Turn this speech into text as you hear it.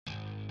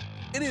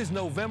It is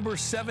November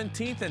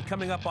 17th, and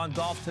coming up on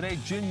Golf Today,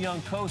 Jin Young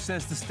Ko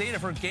says the state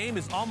of her game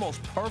is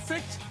almost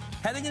perfect.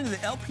 Heading into the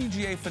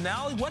LPGA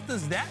finale, what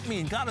does that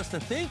mean? Got us to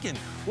thinking,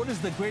 what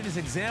is the greatest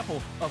example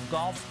of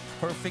golf's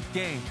perfect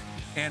game?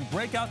 And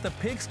break out the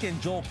pigskin.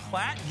 Joel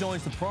Klatt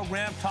joins the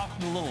program,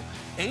 talking a little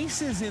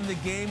aces in the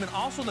game and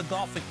also the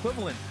golf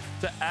equivalent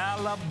to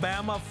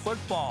Alabama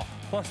football.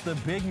 Plus the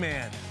big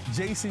man,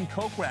 Jason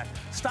Kokrak,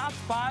 stops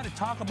by to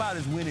talk about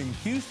his win in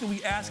Houston.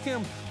 We ask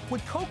him,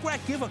 would Kokrak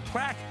give a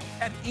crack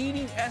at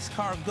eating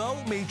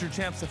escargot? Major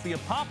champ Sophia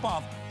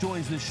Popov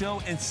joins the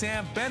show, and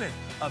Sam Bennett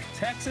of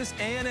Texas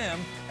A&M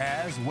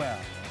as well.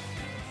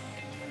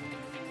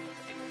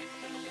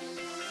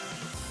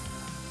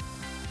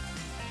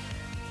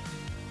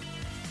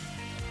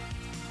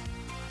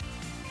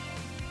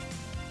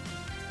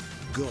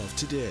 Golf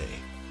Today,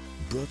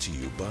 brought to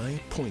you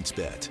by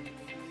PointsBet.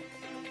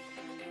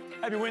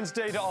 Happy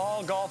Wednesday to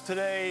all. Golf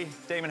Today.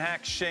 Damon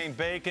Hack, Shane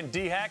Bacon.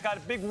 D-Hack got a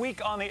big week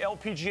on the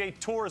LPGA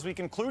Tour as we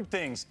conclude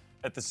things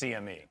at the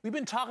CME. We've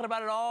been talking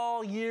about it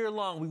all year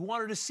long. We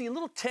wanted to see a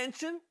little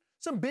tension,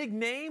 some big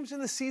names in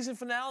the season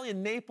finale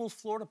in Naples,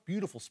 Florida.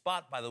 Beautiful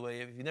spot, by the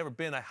way. If you've never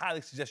been, I highly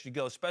suggest you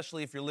go,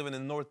 especially if you're living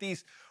in the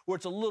Northeast where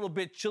it's a little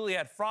bit chilly. I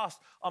had frost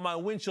on my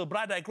windshield, but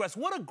I digress.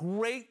 What a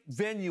great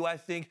venue, I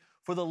think,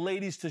 for the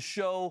ladies to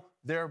show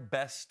their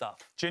best stuff.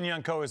 Jin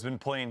Young Ko has been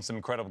playing some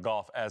incredible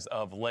golf as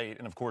of late.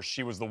 And, of course,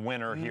 she was the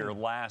winner here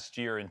last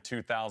year in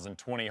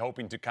 2020,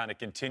 hoping to kind of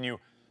continue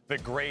the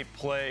great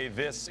play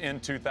this in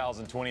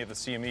 2020 at the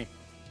CME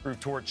Group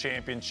Tour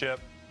Championship.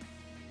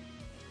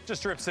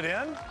 Just drips it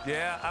in.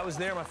 Yeah, I was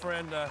there, my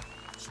friend.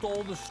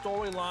 Stole the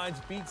storylines,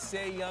 beat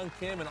Se Young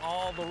Kim and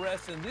all the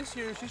rest. And this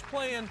year she's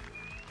playing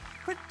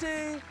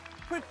pretty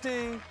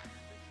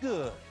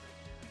good.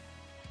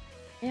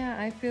 Yeah,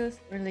 I feel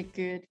really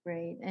good,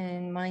 great.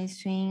 And my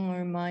swing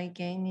or my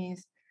game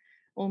is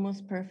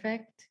almost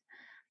perfect.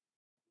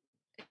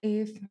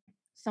 If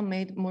some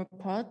made more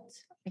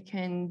putts, I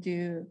can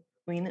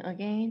win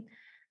again.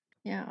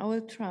 Yeah, I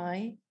will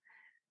try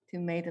to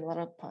make a lot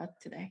of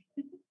putts today,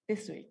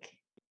 this week.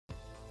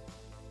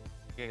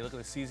 Okay, look at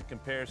the season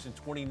comparison.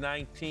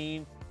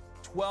 2019,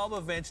 12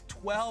 events,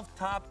 12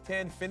 top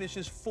 10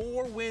 finishes,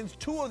 4 wins,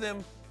 2 of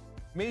them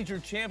major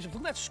championships.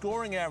 Look at that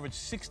scoring average,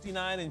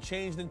 69 and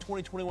change. Then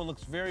 2021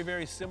 looks very,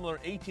 very similar.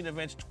 18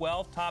 events,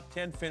 12 top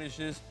 10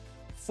 finishes,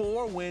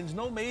 4 wins,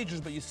 no majors,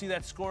 but you see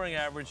that scoring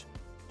average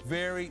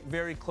very,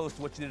 very close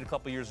to what you did a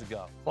couple years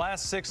ago.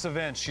 Last 6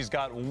 events, she's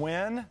got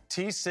win,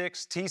 T6,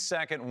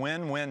 T2,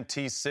 win,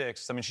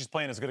 T6. I mean, she's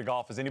playing as good a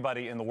golf as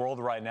anybody in the world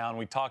right now, and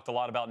we talked a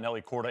lot about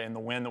Nelly Korda and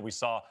the win that we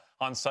saw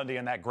on Sunday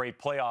in that great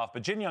playoff.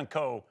 But Jin Young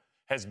Ko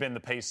has been the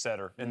pace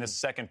setter in this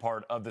second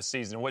part of the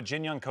season. What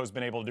Jin Young Ko's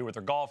been able to do with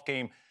her golf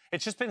game,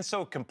 it's just been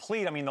so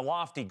complete. I mean, the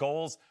lofty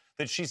goals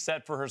that she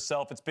set for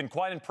herself, it's been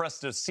quite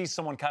impressive to see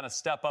someone kind of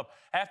step up.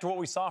 After what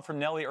we saw from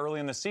Nelly early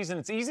in the season,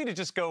 it's easy to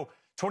just go,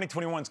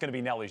 2021 is going to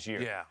be Nelly's year.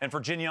 Yeah. And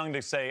for Jin Young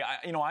to say,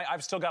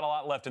 I've still got a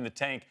lot left in the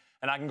tank,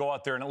 and I can go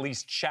out there and at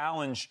least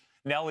challenge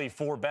Nelly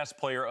for best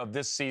player of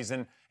this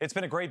season. It's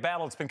been a great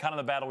battle. It's been kind of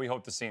the battle we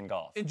hope to see in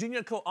golf. And Jin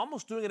Young Ko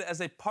almost doing it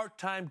as a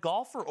part-time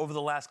golfer over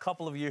the last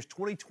couple of years.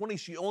 2020,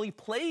 she only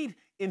played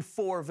in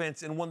 4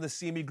 events and won the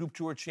CME Group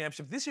Tour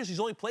Championship. This year,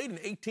 she's only played in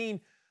 18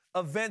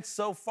 events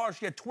so far.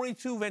 She had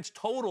 22 events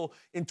total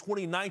in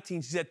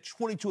 2019. She's had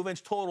 22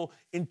 events total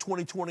in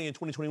 2020 and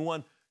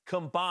 2021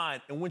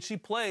 combined. And when she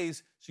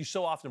plays, she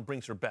so often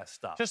brings her best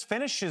stuff. Just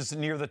finishes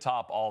near the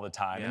top all the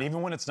time. Yeah. And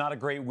even when it's not a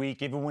great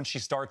week, even when she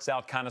starts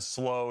out kind of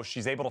slow,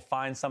 she's able to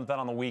find something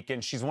on the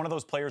weekend. She's one of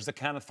those players that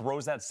kind of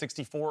throws that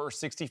 64 or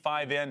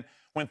 65 in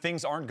when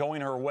things aren't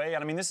going her way.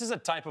 And I mean, this is a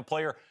type of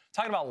player,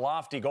 talking about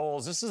lofty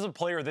goals, this is a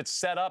player that's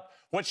set up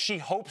what she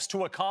hopes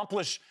to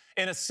accomplish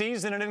in a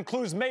season, and it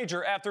includes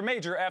major after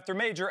major after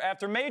major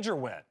after major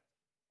win.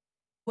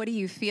 What do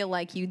you feel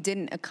like you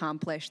didn't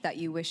accomplish that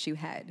you wish you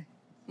had?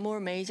 More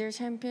major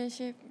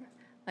championship,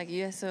 like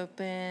US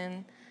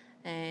Open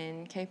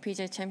and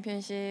KPJ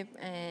Championship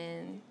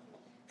and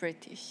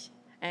British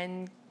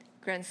and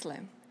Grand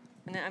Slam.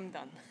 And then I'm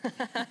done.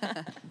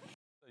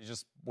 You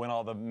just win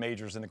all the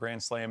majors in the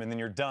Grand Slam, and then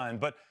you're done.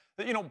 But,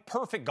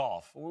 perfect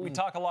golf. We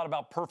talk a lot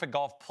about perfect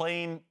golf,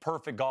 playing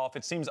perfect golf.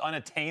 It seems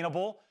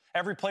unattainable.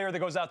 Every player that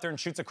goes out there and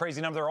shoots a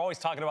crazy number, they're always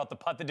talking about the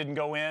putt that didn't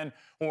go in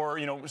or,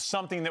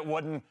 something that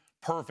wasn't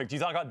perfect. You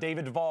talk about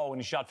David Duval when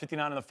he shot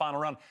 59 in the final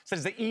round.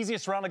 Says it's the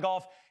easiest round of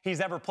golf he's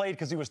ever played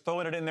because he was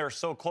throwing it in there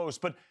so close.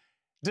 But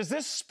does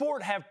this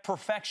sport have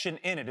perfection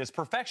in it? Is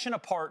perfection a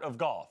part of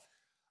golf?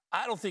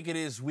 I don't think it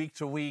is week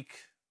to week,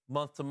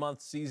 month to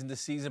month, season to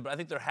season, but I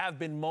think there have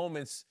been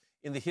moments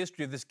in the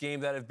history of this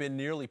game that have been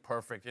nearly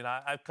perfect. And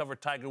I've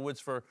covered Tiger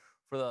Woods for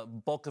the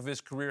bulk of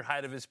his career,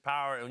 height of his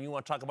power. And when you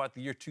want to talk about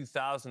the year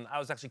 2000, I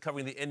was actually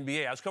covering the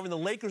NBA. I was covering the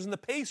Lakers and the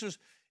Pacers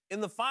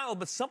in the final,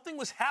 but something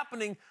was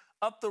happening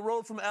up the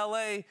road from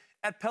L.A.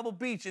 at Pebble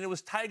Beach, and it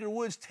was Tiger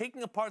Woods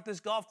taking apart this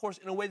golf course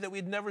in a way that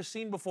we'd never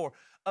seen before.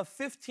 A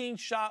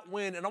 15-shot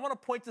win, and I want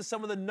to point to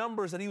some of the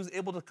numbers that he was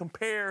able to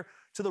compare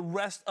to the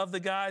rest of the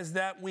guys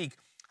that week.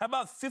 How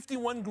about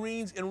 51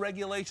 greens in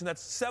regulation?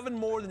 That's 7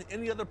 more than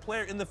any other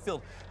player in the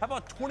field. How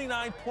about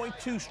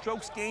 29.2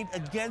 strokes gained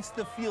against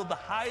the field, the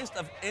highest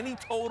of any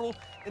total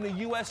in the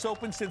U.S.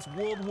 Open since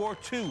World War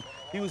II.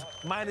 He was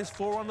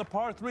 -4 on the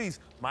par 3s,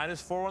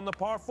 -4 on the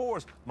par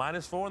 4s,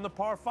 -4 on the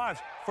par 5s,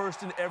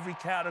 first in every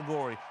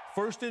category.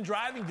 First in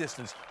driving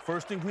distance,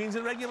 first in greens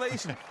in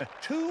regulation,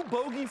 2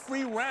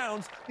 bogey-free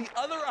rounds. The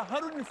other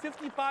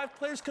 155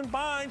 players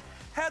combined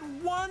had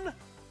 1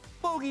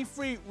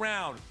 bogey-free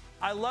round.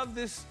 I love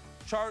this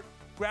chart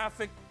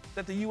graphic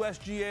that the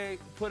USGA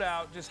put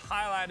out, just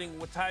highlighting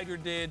what Tiger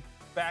did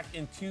back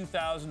in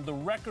 2000, the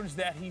records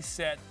that he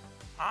set.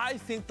 I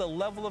think the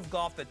level of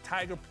golf that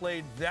Tiger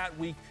played that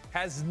week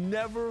has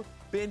never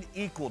been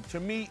equaled. To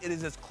me, it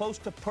is as close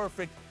to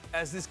perfect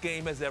as this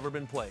game has ever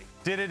been played.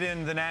 Did it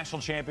in the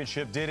national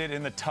championship, did it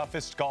in the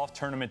toughest golf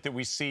tournament that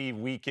we see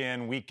week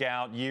in, week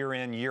out, year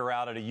in, year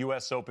out at a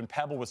U.S. Open.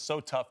 Pebble was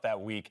so tough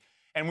that week.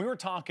 And we were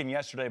talking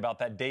yesterday about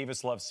that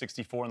Davis Love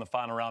 64 in the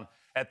final round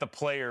at the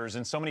Players,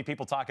 and so many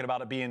people talking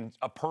about it being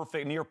a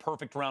perfect, near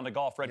perfect round of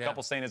golf. Red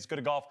Couple saying it's as good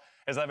a golf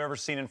as I've ever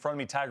seen in front of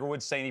me. Tiger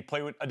Woods saying he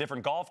played with a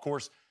different golf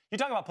course. You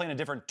talk about playing a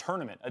different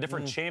tournament, a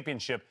different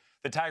championship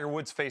that Tiger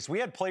Woods faced. We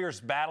had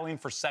players battling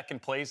for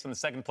second place on the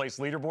second place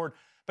leaderboard,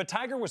 but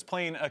Tiger was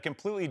playing a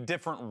completely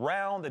different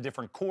round, a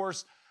different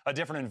course, a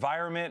different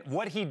environment.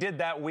 What he did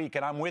that week,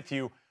 and I'm with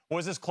you,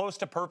 was as close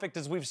to perfect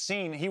as we've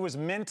seen. He was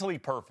mentally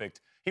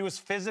perfect. He was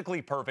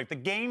physically perfect. The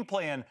game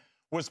plan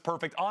was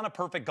perfect on a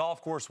perfect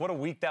golf course. What a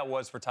week that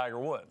was for Tiger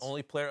Woods.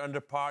 Only player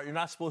under par. You're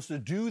not supposed to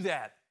do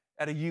that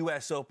at a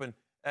U.S. Open,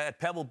 at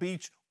Pebble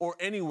Beach, or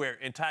anywhere,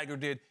 and Tiger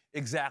did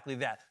exactly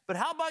that. But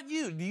how about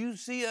you? Do you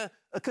see a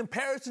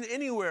comparison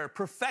anywhere?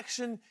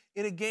 Perfection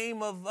in a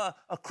game of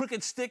a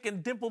cricket stick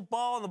and dimpled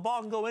ball, and the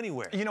ball can go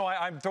anywhere? You know,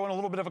 I'm throwing a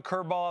little bit of a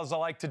curveball, as I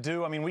like to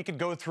do. I mean, we could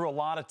go through a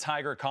lot of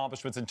Tiger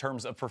accomplishments in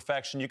terms of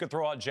perfection. You could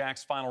throw out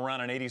Jack's final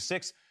round in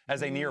 86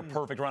 as a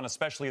near-perfect run,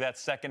 especially that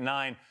second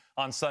 9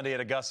 on Sunday at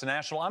Augusta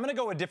National. I'm going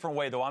to go a different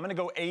way, though. I'm going to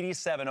go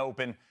 87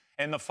 Open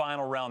in the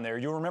final round there.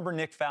 You'll remember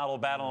Nick Faldo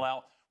battling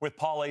out with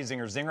Paul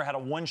Azinger. Zinger had a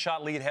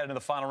one-shot lead heading into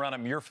the final round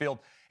at Muirfield.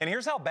 And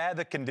here's how bad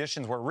the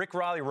conditions were. Rick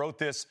Riley wrote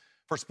this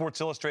for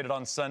Sports Illustrated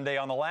on Sunday.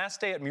 On the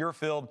last day at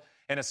Muirfield,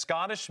 in a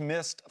Scottish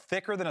mist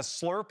thicker than a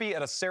Slurpee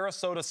at a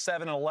Sarasota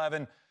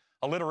 7-Eleven.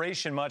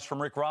 Alliteration much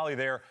from Rick Riley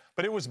there.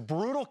 But it was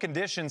brutal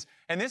conditions.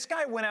 And this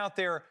guy went out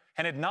there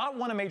and had not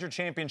won a major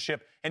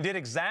championship and did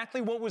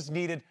exactly what was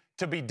needed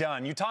to be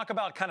done. You talk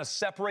about kind of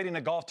separating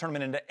a golf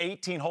tournament into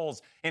 18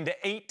 holes, into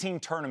 18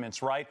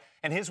 tournaments, right?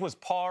 And his was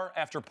par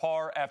after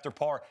par after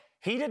par.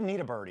 He didn't need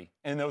a birdie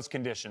in those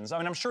conditions. I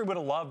mean, I'm sure he would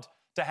have loved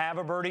to have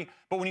a birdie,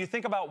 but when you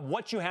think about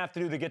what you have to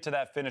do to get to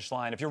that finish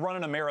line, if you're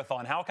running a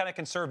marathon, how can I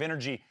conserve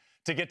energy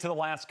to get to the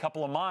last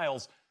couple of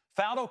miles?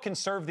 Faldo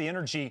conserved the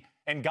energy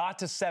and got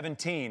to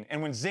 17.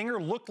 And when Zinger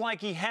looked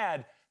like he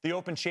had the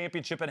Open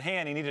Championship at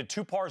hand, he needed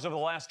 2 pars over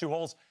the last 2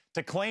 holes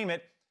to claim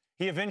it.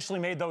 He eventually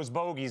made those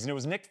bogeys, and it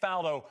was Nick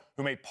Faldo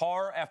who made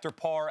par after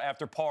par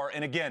after par.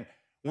 And again,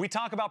 we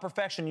talk about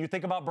perfection. You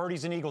think about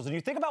birdies and eagles, and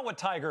you think about what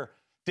Tiger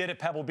did at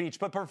Pebble Beach.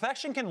 But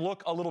perfection can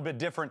look a little bit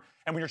different.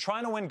 And when you're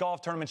trying to win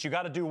golf tournaments, you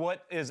got to do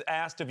what is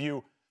asked of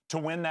you to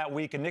win that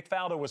week. And Nick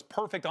Faldo was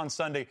perfect on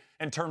Sunday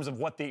in terms of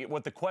what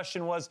the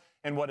question was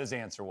and what his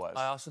answer was.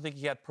 I also think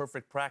he had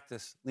perfect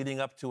practice leading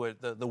up to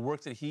it. The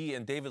work that he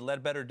and David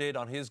Ledbetter did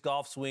on his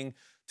golf swing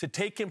to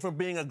take him from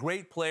being a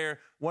great player,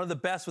 one of the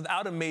best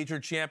without a major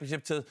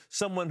championship, to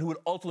someone who would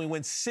ultimately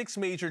win 6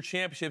 major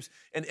championships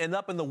and end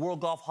up in the World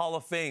Golf Hall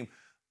of Fame.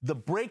 The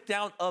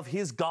breakdown of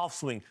his golf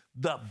swing,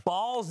 the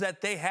balls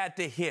that they had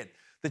to hit,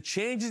 the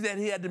changes that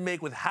he had to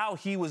make with how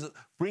he was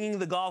bringing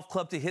the golf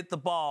club to hit the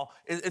ball.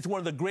 It's one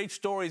of the great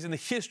stories in the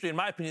history, in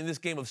my opinion, in this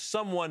game, of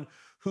someone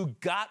who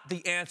got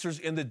the answers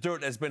in the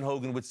dirt, as Ben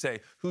Hogan would say,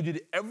 who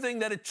did everything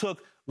that it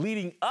took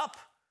leading up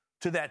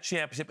to that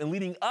championship and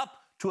leading up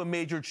to a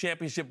major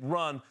championship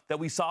run that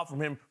we saw from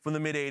him from the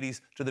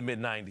mid-'80s to the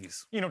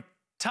mid-'90s. You know,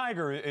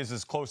 Tiger is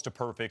as close to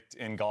perfect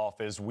in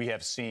golf as we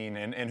have seen,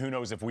 and who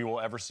knows if we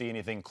will ever see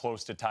anything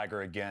close to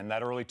Tiger again.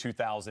 That early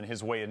 2000,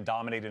 his way in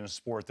dominating a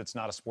sport that's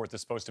not a sport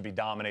that's supposed to be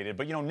dominated.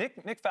 But, you know,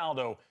 Nick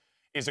Faldo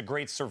is a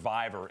great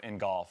survivor in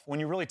golf. When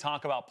you really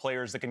talk about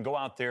players that can go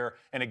out there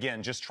and,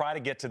 again, just try to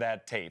get to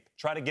that tape,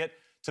 try to get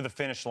to the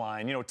finish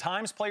line. You know,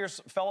 times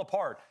players fell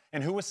apart,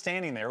 and who was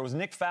standing there? It was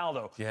Nick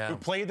Faldo, who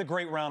played the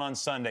great round on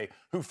Sunday,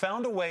 who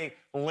found a way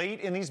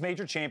late in these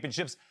major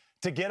championships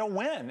to get a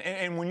win.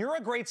 And when you're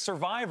a great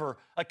survivor,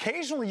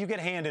 occasionally you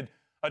get handed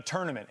a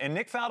tournament. And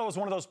Nick Faldo is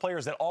one of those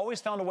players that always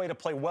found a way to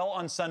play well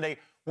on Sunday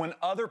when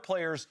other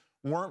players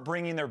weren't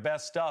bringing their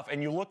best stuff.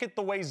 And you look at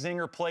the way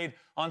Zinger played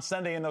on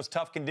Sunday in those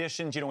tough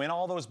conditions, you know, in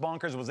all those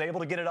bunkers, was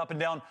able to get it up and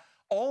down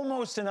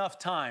almost enough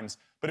times.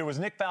 But it was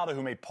Nick Faldo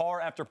who made par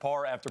after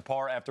par after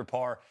par after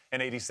par in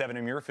 87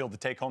 in Muirfield to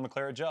take home the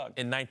Claret Jug.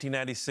 In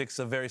 1996,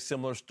 a very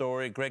similar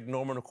story. Greg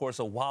Norman, of course,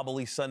 a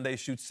wobbly Sunday,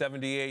 shoots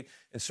 78,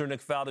 and Sir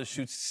Nick Faldo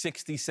shoots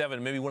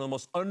 67, maybe one of the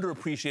most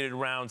underappreciated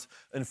rounds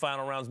in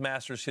Final Rounds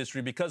Masters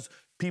history, because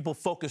people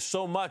focus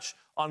so much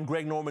on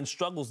Greg Norman's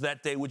struggles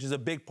that day, which is a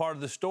big part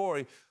of the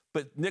story.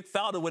 But Nick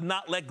Faldo would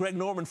not let Greg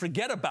Norman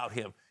forget about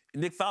him.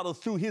 Nick Faldo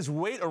threw his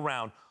weight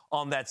around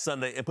on that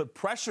Sunday and put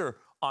pressure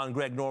on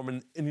Greg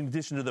Norman in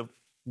addition to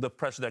the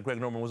pressure that Greg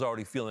Norman was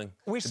already feeling.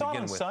 We saw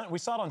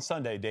it on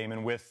Sunday,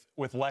 Damon, with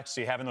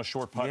Lexi having those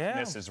short putt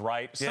misses,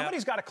 right? Yeah.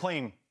 Somebody's got to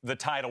claim the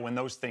title when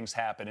those things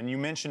happen. And you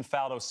mentioned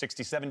Faldo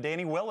 67.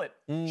 Danny Willett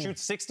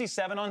shoots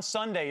 67 on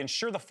Sunday. And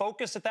sure, the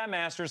focus at that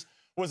Masters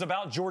was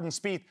about Jordan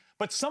Spieth,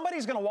 but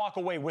somebody's going to walk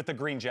away with a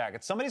green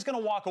jacket. Somebody's going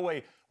to walk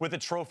away with a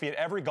trophy at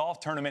every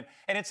golf tournament,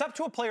 and it's up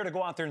to a player to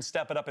go out there and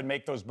step it up and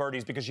make those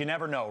birdies because you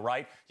never know,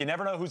 right? You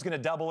never know who's going to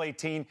double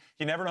 18.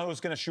 You never know who's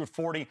going to shoot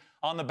 40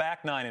 on the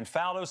back nine. And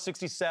Faldo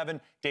 67,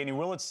 Danny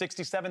Willett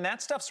 67.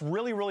 That stuff's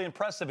really, really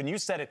impressive, and you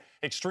said it,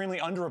 extremely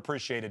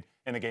underappreciated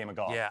in the game of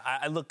golf. Yeah,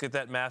 I look at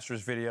that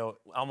Masters video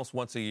almost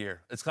once a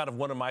year. It's kind of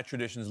one of my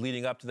traditions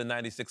leading up to the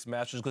 96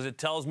 Masters because it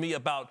tells me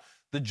about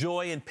the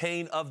joy and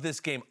pain of this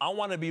game. I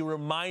want to be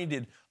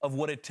reminded of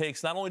what it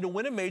takes not only to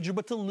win a major,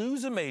 but to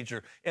lose a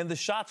major, and the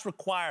shots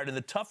required and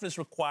the toughness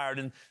required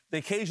and the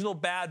occasional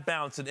bad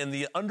bounce and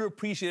the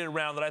underappreciated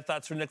round that I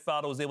thought Sir Nick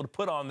Faldo was able to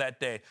put on that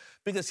day.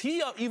 Because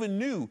he even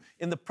knew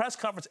in the press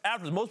conference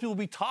afterwards, most people would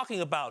be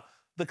talking about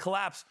the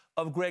collapse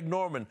of Greg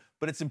Norman,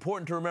 but it's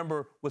important to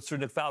remember what Sir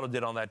Nick Faldo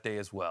did on that day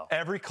as well.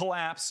 Every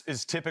collapse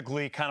is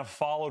typically kind of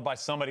followed by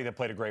somebody that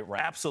played a great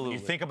round. Absolutely. You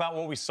think about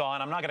what we saw,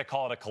 and I'm not going to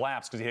call it a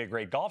collapse because he hit a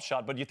great golf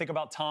shot, but you think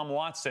about Tom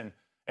Watson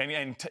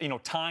and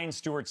tying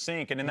Stewart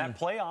Cink, and in that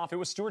playoff, it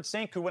was Stewart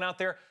Cink who went out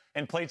there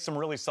and played some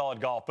really solid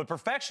golf. But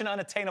perfection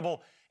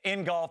unattainable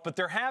in golf, but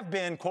there have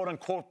been,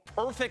 quote-unquote,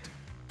 perfect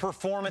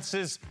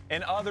performances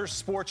in other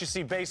sports. You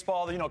see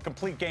baseball,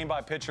 complete game by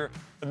pitcher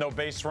with no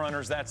base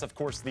runners. That's, of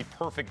course, the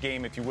perfect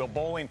game, if you will.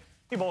 Bowling,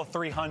 you bowl a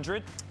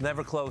 300.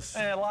 Never close.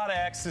 And a lot of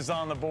X's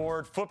on the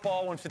board.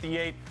 Football,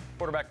 158.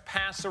 Quarterback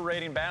passer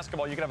rating.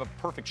 Basketball, you could have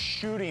a perfect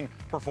shooting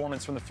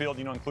performance from the field,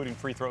 including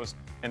free throws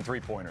and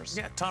three-pointers.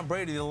 Yeah, Tom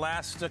Brady, the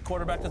last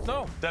quarterback to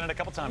throw. Done it a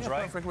couple times,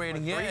 right? Perfect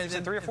rating.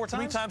 Three or four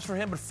times? 3 times for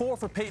him, but 4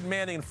 for Peyton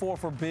Manning and 4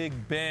 for Big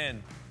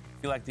Ben.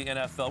 You like the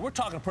NFL. We're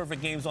talking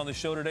perfect games on the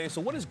show today. So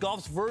what is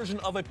golf's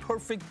version of a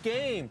perfect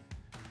game?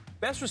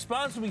 Best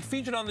response will be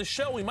featured on the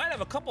show. We might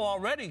have a couple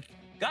already.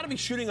 Got to be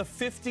shooting a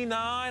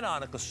 59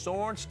 on a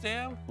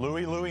Sorenstam.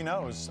 Louis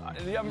knows.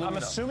 I'm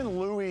assuming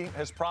Louis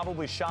has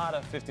probably shot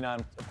a 59.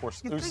 Of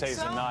course, Usain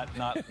so? and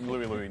not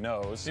Louis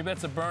knows. Maybe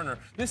that's a burner.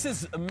 This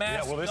is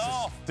Mass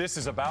Golf. This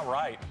is about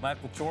right.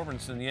 Michael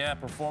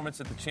Torbenson, performance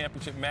at the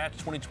championship match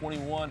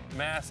 2021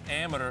 Mass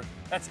Amateur.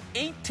 That's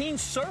 18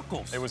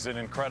 circles. It was an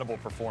incredible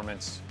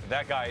performance.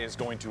 That guy is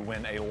going to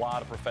win a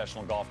lot of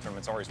professional golf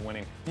tournaments, or he's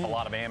winning a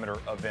lot of amateur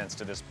events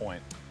to this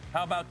point.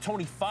 How about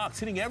Tony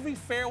Fox hitting every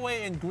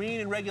fairway and green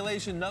in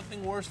regulation,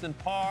 nothing worse than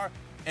par,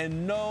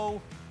 and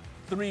no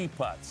 3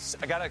 putts?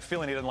 I got a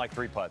feeling he doesn't like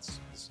 3 putts.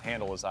 His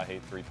handle is I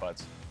hate 3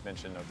 putts.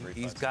 Mention no 3 putts.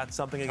 He's got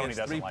something Tony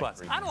against 3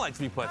 putts. I don't like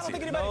 3 putts. I don't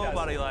think anybody does.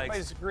 Nobody likes.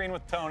 Everybody's agreeing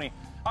with Tony.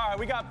 All right,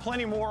 we got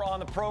plenty more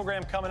on the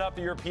program coming up.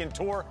 The European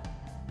Tour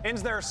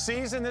ends their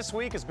season this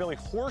week as Billy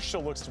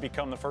Horschel looks to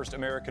become the first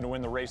American to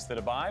win the race to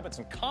Dubai. But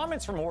some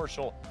comments from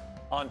Horschel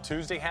on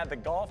Tuesday had the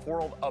golf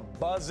world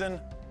a-buzzing.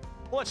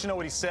 We'll let you know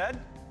what he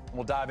said.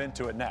 We'll dive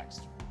into it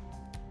next.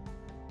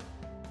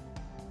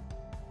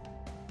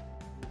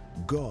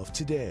 Golf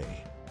Today,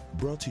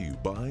 brought to you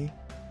by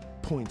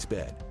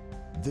PointsBet.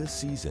 This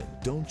season,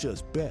 don't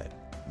just bet,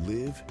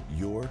 live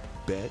your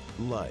bet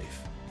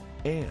life.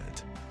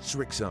 And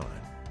Srixon,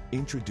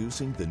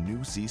 introducing the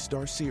new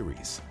C-Star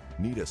Series.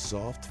 Need a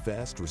soft,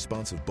 fast,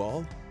 responsive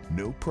ball?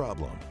 No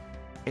problem.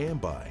 And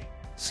by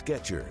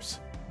Skechers.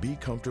 Be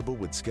comfortable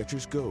with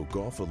Skechers Go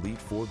Golf Elite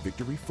 4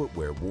 Victory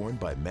footwear worn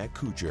by Matt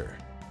Kuchar.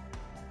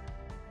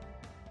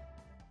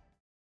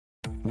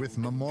 With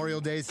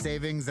Memorial Day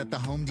savings at the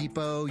Home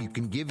Depot, you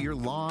can give your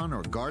lawn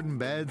or garden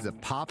beds a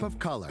pop of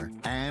color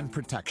and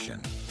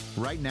protection.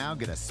 Right now,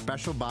 get a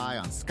special buy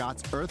on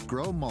Scott's Earth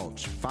Grow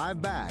Mulch,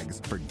 5 bags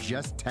for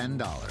just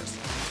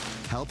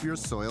 $10. Help your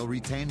soil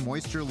retain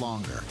moisture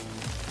longer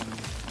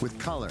with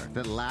color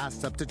that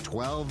lasts up to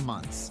 12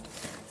 months.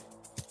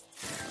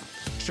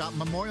 Shop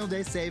Memorial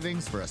Day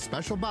savings for a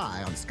special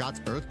buy on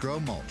Scott's Earth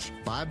Grow Mulch,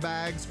 5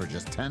 bags for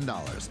just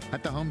 $10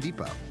 at the Home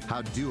Depot.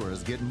 How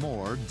doers get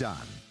more done.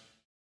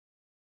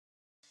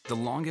 The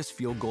longest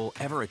field goal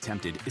ever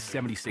attempted is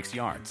 76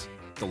 yards.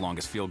 The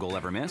longest field goal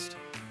ever missed?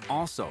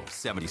 Also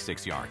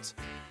 76 yards.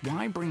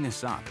 Why bring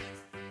this up?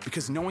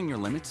 Because knowing your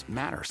limits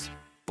matters,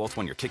 both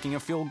when you're kicking a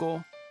field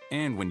goal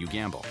and when you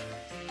gamble.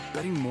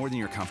 Betting more than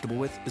you're comfortable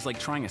with is like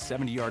trying a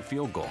 70-yard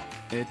field goal.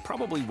 It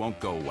probably won't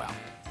go well.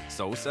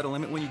 So set a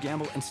limit when you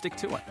gamble and stick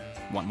to it.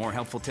 Want more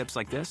helpful tips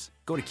like this?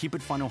 Go to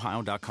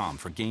keepitfunohio.com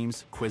for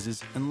games,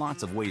 quizzes, and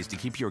lots of ways to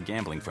keep your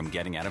gambling from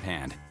getting out of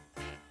hand.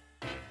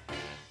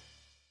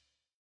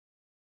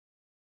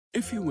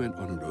 If you went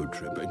on a road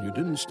trip and you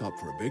didn't stop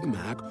for a Big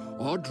Mac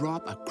or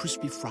drop a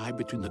crispy fry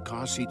between the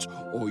car seats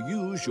or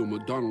use your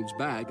McDonald's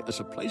bag as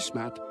a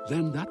placemat,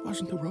 then that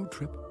wasn't a road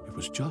trip. It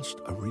was just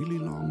a really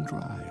long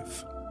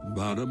drive.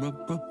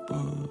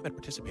 Ba-da-ba-ba-ba. At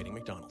participating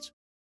McDonald's.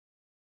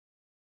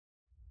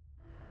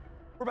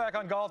 We're back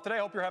on golf today.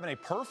 Hope you're having a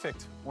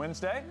perfect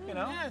Wednesday. You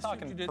know, Yeah,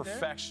 talking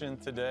perfection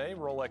today.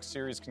 Rolex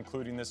Series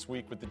concluding this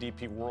week with the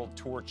DP World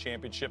Tour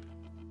Championship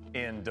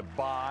in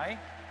Dubai.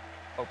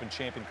 Open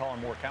champion Colin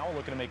Morikawa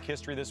looking to make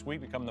history this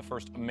week, becoming the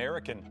first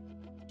American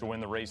to win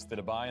the race to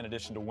Dubai, in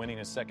addition to winning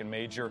his second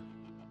major.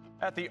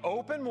 At the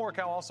Open,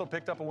 Morikawa also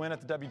picked up a win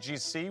at the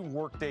WGC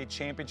Workday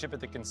Championship at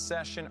the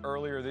Concession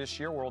earlier this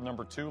year. World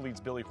number 2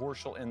 leads Billy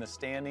Horschel in the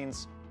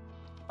standings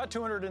by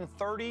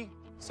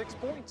 236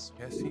 points.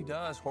 Yes, he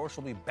does. Horschel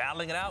will be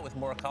battling it out with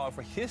Morikawa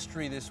for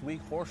history this week.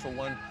 Horschel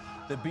won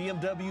the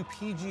BMW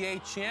PGA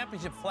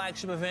Championship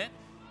flagship event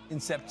in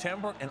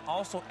September and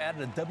also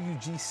added a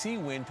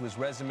WGC win to his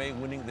resume,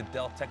 winning the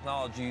Dell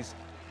Technologies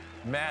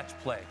match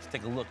play. Let's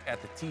take a look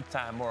at the tee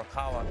time.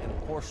 Morikawa and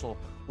Horschel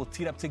will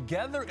tee up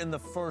together in the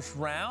first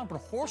round,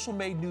 but Horschel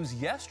made news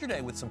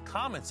yesterday with some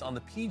comments on the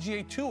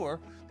PGA Tour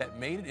that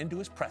made it into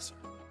his presser.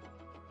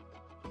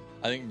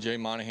 I think Jay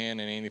Monahan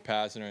and Andy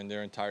Pazner and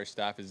their entire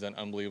staff has done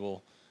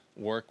unbelievable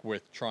work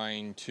with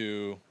trying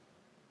to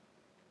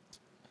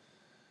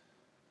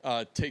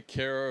take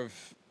care of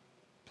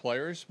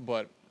players.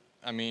 But,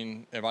 I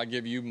mean, if I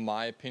give you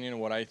my opinion of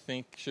what I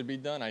think should be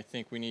done, I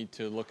think we need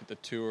to look at the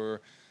tour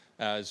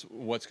as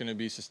what's going to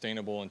be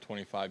sustainable in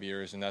 25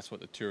 years, and that's what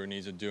the tour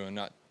needs to do, and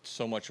not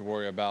so much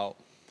worry about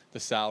the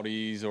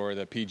Saudis or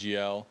the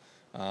PGL.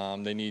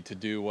 They need to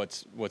do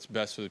what's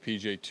best for the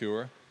PGA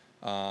Tour.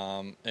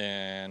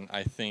 And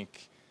I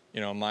think,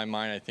 in my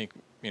mind, I think,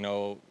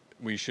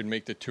 we should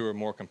make the tour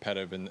more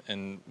competitive.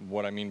 And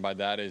what I mean by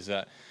that is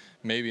that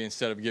maybe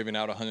instead of giving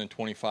out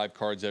 125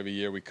 cards every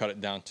year, we cut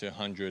it down to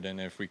 100.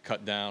 And if we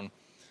cut down,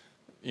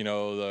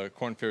 the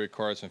Korn Ferry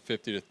cards from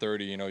 50 to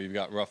 30, you've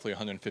got roughly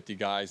 150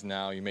 guys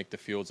now. You make the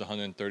fields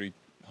 130,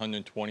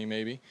 120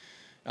 maybe.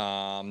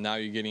 Now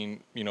you're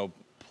getting,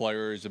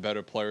 players, the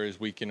better players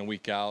week in and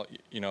week out.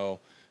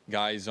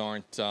 Guys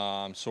aren't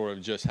sort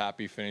of just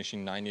happy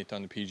finishing 90th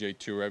on the PGA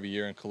Tour every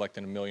year and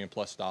collecting $1 million+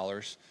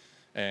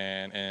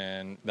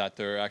 and that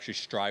they're actually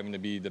striving to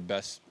be the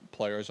best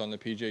players on the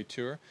PGA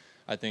Tour.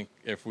 I think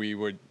if we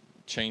would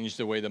change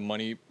the way the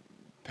money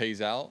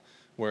pays out,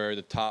 where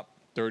the top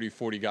 30,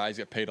 40 guys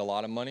get paid a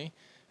lot of money,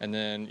 and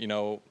then,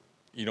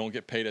 you don't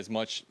get paid as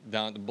much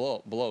down at the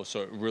below.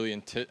 So it really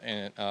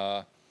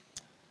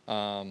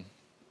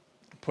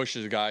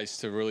pushes guys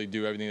to really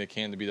do everything they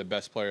can to be the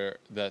best player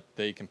that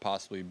they can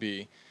possibly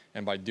be.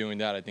 And by doing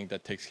that, I think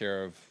that takes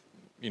care of,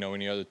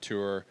 any other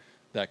tour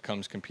that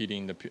comes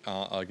competing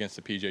against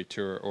the PGA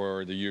Tour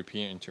or the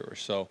European Tour.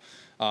 So,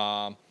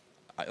 like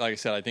I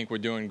said, I think we're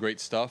doing great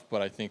stuff,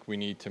 but I think we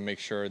need to make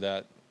sure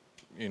that,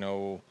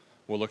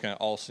 we're looking at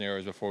all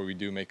scenarios before we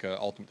do make an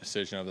ultimate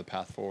decision of the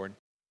path forward.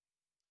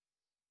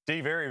 D,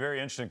 very, very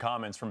interesting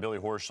comments from Billy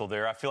Horschel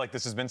there. I feel like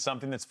this has been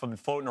something that's been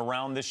floating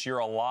around this year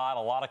a lot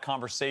of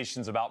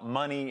conversations about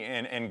money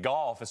and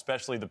golf,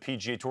 especially the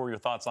PGA Tour. Your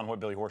thoughts on what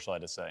Billy Horschel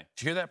had to say?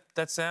 Did you hear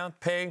that sound?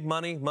 Pay,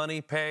 money,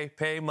 money,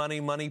 pay,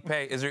 money,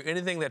 pay. Is there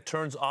anything that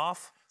turns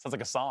off Sounds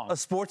like a song. a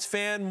sports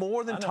fan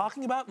more than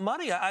talking about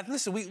money?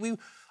 Listen,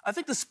 I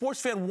think the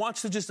sports fan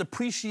wants to just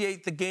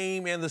appreciate the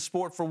game and the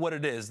sport for what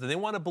it is. They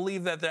want to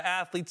believe that their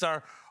athletes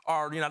are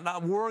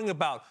not worrying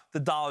about the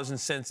dollars and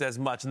cents as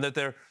much, and that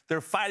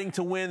they're fighting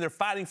to win, they're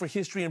fighting for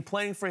history and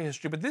playing for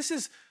history. But this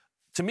is,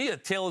 to me, a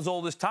tale as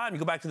old as time. You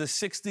go back to the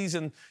 60s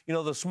and,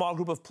 the small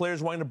group of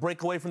players wanting to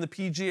break away from the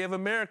PGA of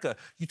America.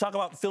 You talk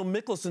about Phil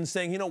Mickelson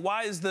saying,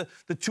 why is the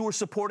tour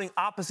supporting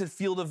opposite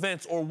field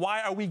events? Or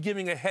why are we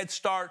giving a head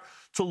start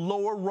to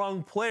lower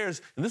rung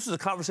players? And this is a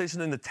conversation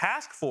in the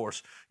task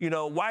force.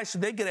 Why should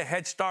they get a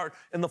head start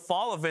in the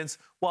fall events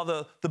while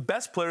the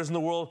best players in the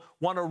world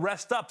want to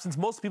rest up, since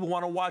most people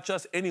want to watch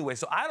us anyway?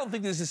 So I don't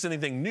think this is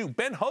anything new.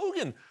 Ben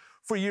Hogan,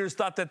 for years,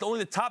 thought that only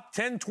the top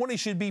 10, 20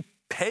 should be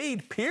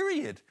paid,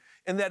 period.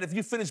 And that if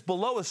you finish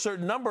below a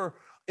certain number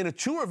in a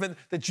tour event,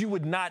 that you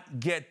would not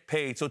get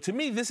paid. So to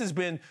me, this has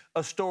been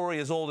a story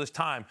as old as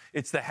time.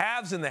 It's the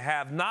haves and the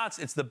have-nots.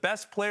 It's the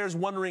best players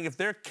wondering if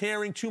they're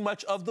carrying too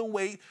much of the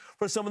weight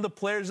for some of the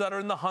players that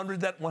are in the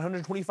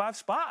 125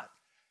 spot.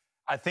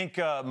 I think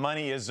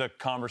money is a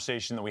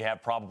conversation that we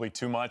have probably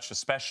too much,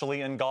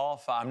 especially in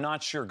golf. I'm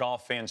not sure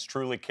golf fans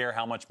truly care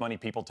how much money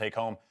people take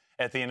home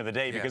at the end of the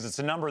day, because it's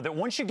a number that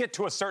once you get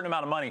to a certain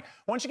amount of money,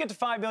 once you get to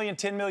 5 million,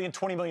 10 million,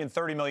 20 million,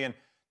 30 million,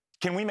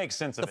 can we make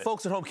sense of it? The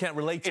folks at home can't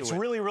relate to it. It's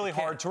really, really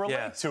hard to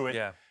relate to it.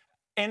 Yeah.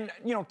 And,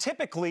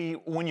 typically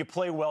when you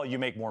play well, you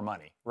make more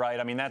money, right?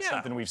 I mean, that's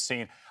something we've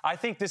seen. I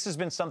think this has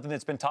been something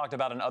that's been talked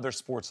about in other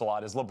sports a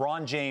lot, is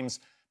LeBron James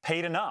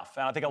paid enough.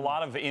 And I think a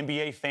lot of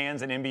NBA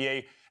fans and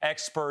NBA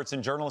experts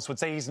and journalists would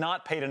say he's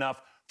not paid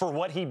enough for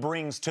what he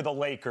brings to the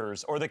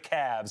Lakers or the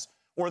Cavs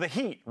or the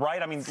Heat,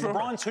 right? I mean,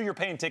 LeBron's who you're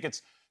paying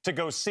tickets to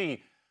go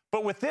see.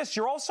 But with this,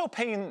 you're also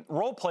paying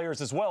role players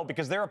as well,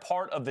 because they're a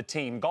part of the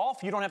team.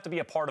 Golf, you don't have to be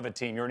a part of a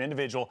team. You're an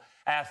individual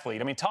athlete.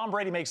 I mean, Tom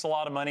Brady makes a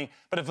lot of money,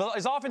 but if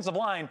his offensive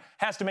line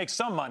has to make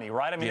some money,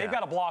 right? I mean, they've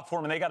got to block for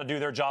him, and they got to do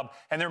their job,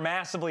 and they're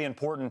massively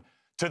important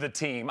to the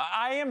team.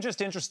 I am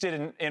just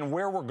interested in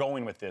where we're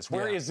going with this.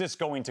 Where is this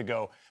going to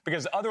go?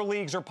 Because other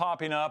leagues are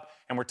popping up,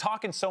 and we're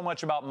talking so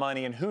much about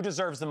money and who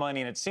deserves the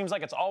money, and it seems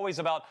like it's always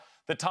about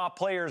the top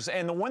players.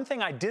 And the one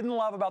thing I didn't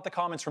love about the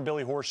comments from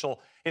Billy Horschel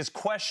is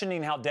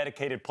questioning how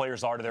dedicated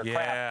players are to their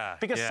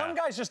craft. Because some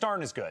guys just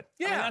aren't as good.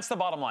 I mean, that's the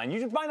bottom line.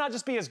 You might not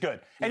just be as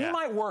good. And you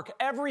might work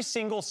every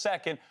single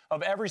second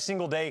of every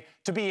single day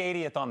to be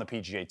 80th on the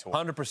PGA Tour.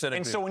 100% agree.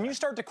 And so when you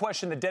start to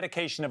question the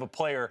dedication of a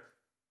player,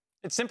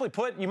 it's simply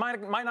put, you might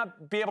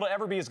not be able to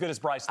ever be as good as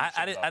Bryson.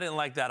 I didn't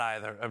like that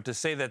either. To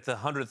say that the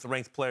 100th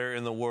ranked player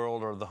in the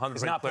world or the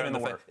 100th ranked player in the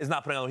world is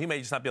not putting on. He may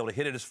just not be able to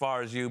hit it as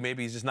far as you.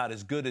 Maybe he's just not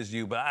as good as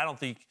you. But I don't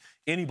think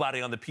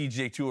anybody on the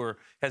PGA Tour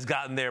has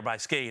gotten there by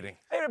skating.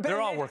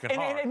 They're all working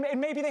hard. And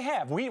maybe they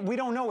have. We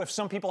don't know if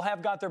some people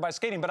have got there by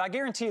skating. But I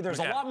guarantee you there's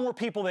a lot more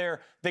people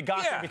there that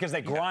got there because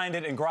they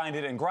grinded and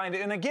grinded and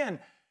grinded. And again,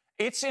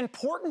 it's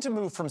important to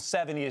move from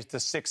 70th to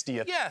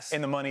 60th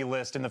in the money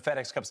list in the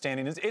FedEx Cup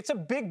standing. It's a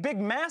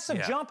big,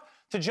 massive jump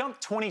to jump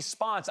 20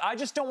 spots. I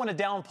just don't want to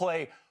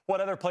downplay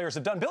what other players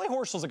have done. Billy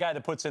Horschel's a guy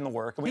that puts in the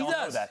work, and we all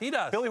know that. He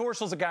does. Billy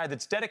Horschel's a guy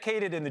that's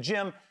dedicated in the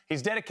gym.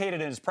 He's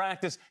dedicated in his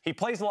practice. He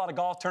plays a lot of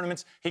golf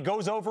tournaments. He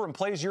goes over and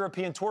plays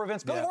European Tour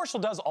events. Billy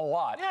Horschel does a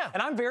lot.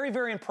 And I'm very,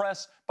 very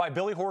impressed by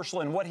Billy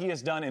Horschel and what he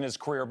has done in his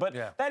career. But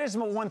that is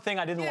one thing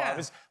I didn't love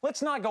is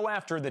let's not go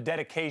after the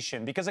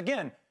dedication because,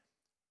 again,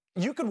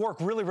 you could work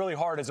really, really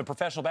hard as a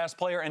professional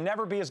basketball player and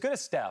never be as good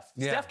as Steph.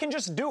 Steph can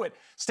just do it.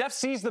 Steph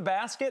sees the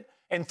basket,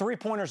 and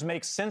three-pointers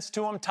make sense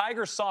to him.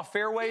 Tiger saw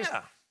fairways.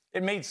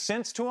 It made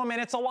sense to him, and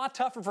it's a lot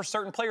tougher for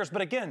certain players.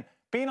 But, again,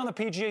 being on the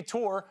PGA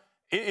Tour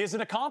is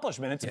an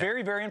accomplishment. It's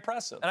very, very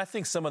impressive. And I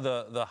think some of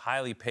the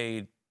highly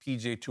paid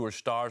PGA Tour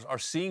stars are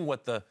seeing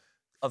what the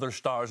other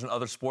stars in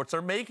other sports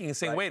are making and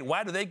saying, wait,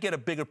 why do they get a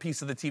bigger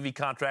piece of the TV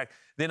contract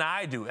than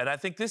I do? And I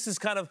think this is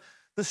kind of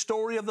the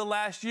story of the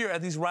last year,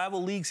 as these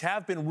rival leagues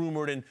have been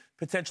rumored and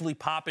potentially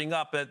popping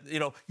up.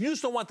 You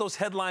just don't want those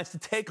headlines to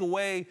take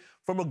away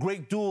from a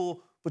great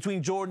duel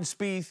between Jordan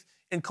Spieth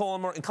and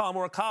Colin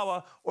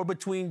Morikawa or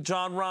between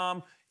Jon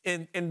Rahm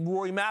and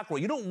Rory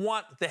McIlroy. You don't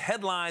want the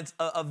headlines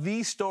of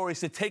these stories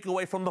to take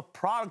away from the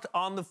product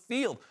on the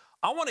field.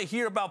 I want to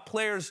hear about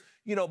players,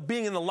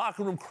 being in the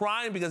locker room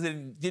crying because they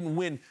didn't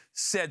win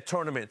said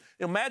tournament.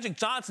 Magic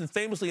Johnson,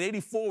 famously in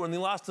 '84, when they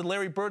lost to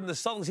Larry Bird and the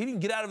Celtics, he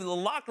didn't get out of the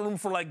locker room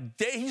for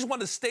days. He just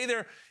wanted to stay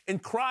there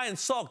and cry and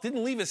sulk.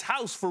 Didn't leave his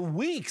house for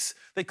weeks.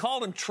 They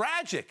called him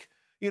tragic,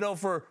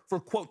 for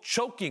quote,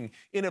 choking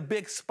in a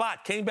big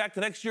spot. Came back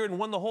the next year and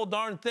won the whole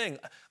darn thing.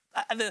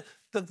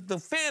 The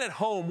fan at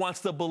home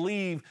wants to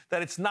believe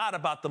that it's not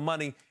about the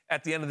money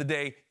at the end of the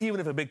day, even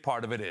if a big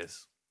part of it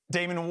is.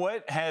 Damon,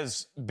 what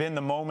has been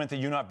the moment that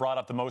you not brought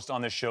up the most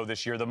on this show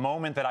this year, the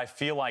moment that I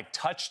feel like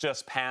touched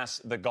us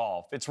past the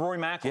golf? It's Rory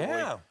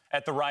McIlroy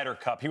at the Ryder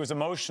Cup. He was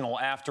emotional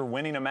after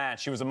winning a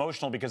match. He was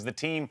emotional because the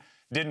team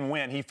didn't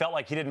win. He felt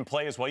like he didn't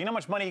play as well. You know how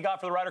much money he got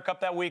for the Ryder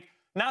Cup that week?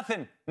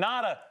 Nothing.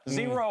 Nada.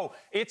 Zero.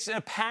 It's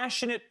a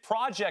passionate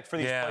project for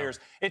these players.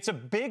 It's a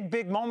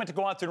big moment to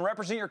go out there and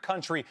represent your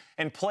country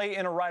and play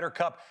in a Ryder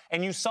Cup.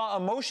 And you saw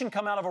emotion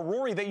come out of a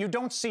Rory that you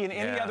don't see in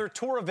any other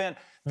tour event.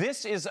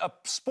 This is a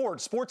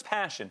sport. Sport's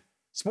passion.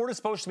 Sport is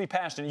supposed to be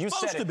passionate. You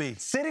said it.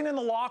 Sitting in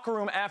the locker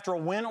room after a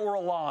win or a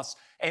loss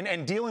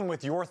and dealing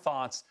with your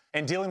thoughts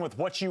and dealing with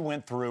what you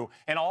went through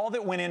and all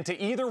that went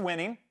into either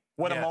winning,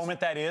 what a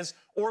moment that is,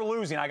 or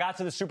losing. I got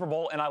to the Super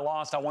Bowl and I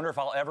lost. I wonder if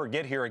I'll ever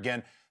get here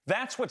again.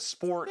 That's what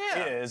sport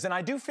is. And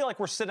I do feel like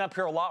we're sitting up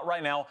here a lot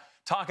right now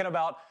talking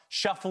about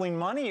shuffling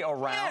money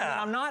around. And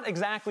I'm not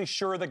exactly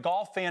sure the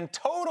golf fan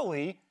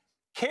totally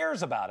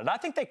cares about it. I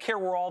think they care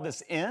where all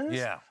this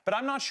ends. But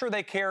I'm not sure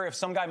they care if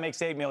some guy makes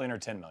 $8 million or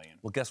 $10 million.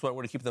 Well, guess what? We're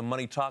going to keep the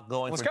money talk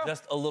going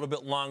just a little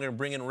bit longer and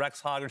bring in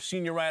Rex Hogger,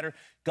 senior writer,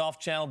 Golf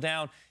Channel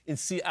down in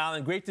Sea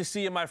Island. Great to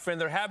see you, my friend.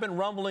 There have been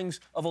rumblings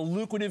of a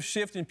lucrative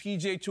shift in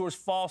PGA Tour's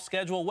fall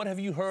schedule. What have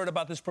you heard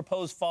about this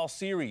proposed fall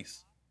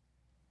series?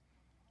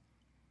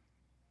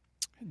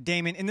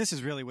 Damon, and this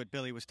is really what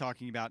Billy was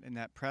talking about in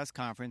that press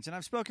conference, and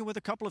I've spoken with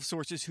a couple of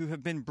sources who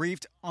have been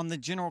briefed on the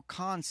general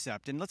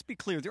concept. And let's be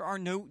clear, there are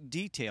no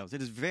details.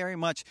 It is very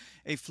much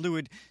a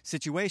fluid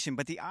situation,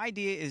 but the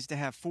idea is to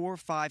have 4,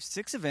 5,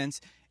 6 events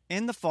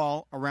in the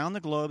fall around the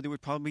globe. There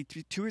would probably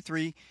be 2 or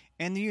 3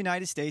 in the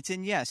United States.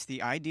 And yes,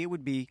 the idea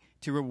would be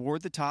to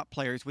reward the top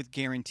players with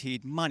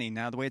guaranteed money.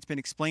 Now, the way it's been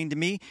explained to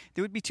me,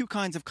 there would be 2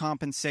 kinds of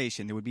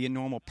compensation. There would be a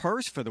normal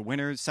purse for the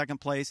winners,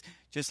 second place,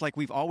 just like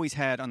we've always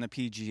had on the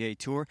PGA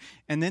Tour.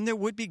 And then there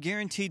would be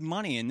guaranteed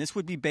money. And this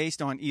would be based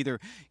on either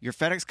your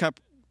FedEx Cup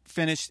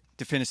finish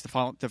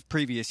the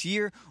previous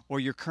year or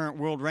your current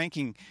world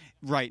ranking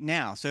right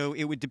now. So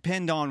it would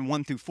depend on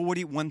 1 through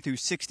 40, 1 through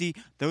 60.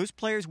 Those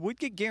players would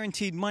get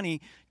guaranteed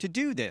money to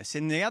do this.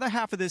 And the other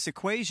half of this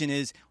equation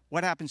is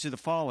what happens to the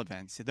fall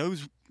events. So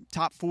those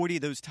top 40,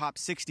 those top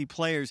 60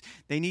 players,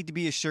 they need to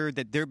be assured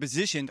that their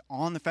position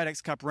on the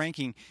FedEx Cup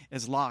ranking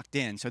is locked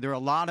in. So there are a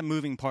lot of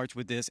moving parts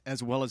with this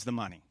as well as the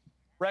money.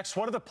 Rex,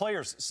 what are the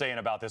players saying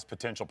about this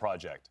potential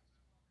project?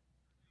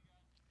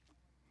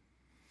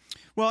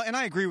 Well, and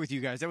I agree with you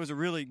guys. That was a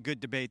really good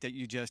debate that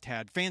you just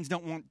had. Fans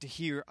don't want to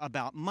hear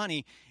about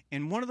money.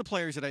 And one of the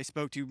players that I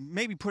spoke to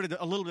maybe put it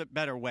a little bit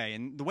better way.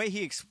 And the way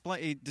he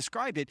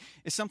described it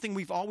is something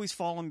we've always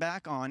fallen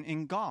back on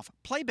in golf.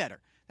 Play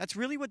better. That's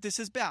really what this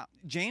is about.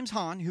 James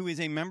Hahn, who is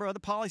a member of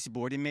the policy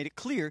board, and made it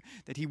clear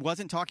that he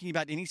wasn't talking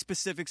about any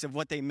specifics of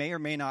what they may or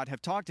may not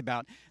have talked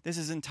about. This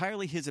is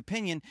entirely his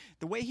opinion.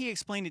 The way he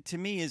explained it to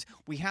me is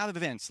we have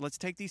events. Let's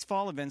take these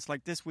fall events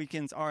like this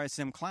weekend's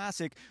RSM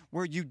Classic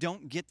where you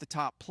don't get the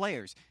top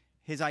players.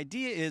 His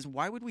idea is,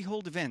 why would we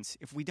hold events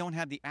if we don't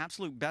have the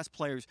absolute best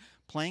players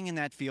playing in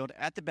that field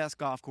at the best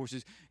golf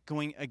courses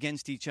going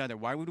against each other?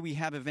 Why would we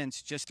have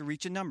events just to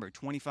reach a number,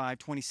 25,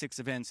 26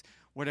 events,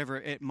 whatever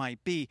it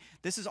might be?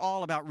 This is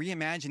all about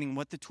reimagining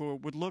what the tour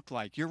would look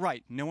like. You're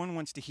right. No one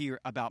wants to hear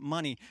about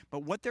money,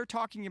 but what they're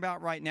talking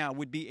about right now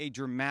would be a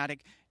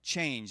dramatic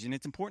change. And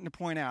it's important to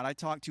point out, I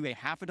talked to a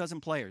half a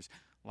dozen players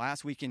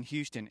last week in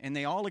Houston, and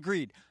they all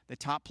agreed the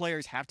top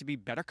players have to be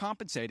better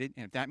compensated,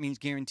 and if that means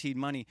guaranteed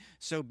money,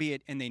 so be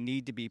it, and they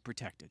need to be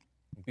protected.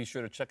 Be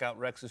sure to check out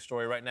Rex's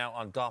story right now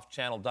on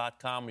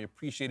golfchannel.com. We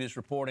appreciate his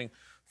reporting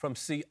from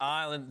Sea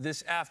Island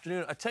this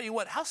afternoon. I tell you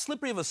what, how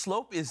slippery of a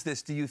slope is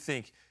this, do you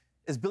think?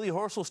 As Billy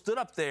Horschel stood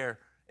up there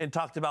and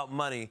talked about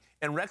money,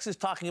 and Rex is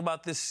talking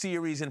about this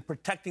series and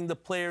protecting the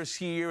players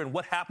here and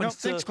what happens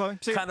to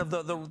kind of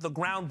the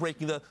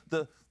groundbreaking,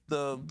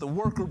 the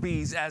worker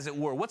bees, as it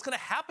were. What's going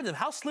to happen to them?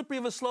 How slippery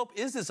of a slope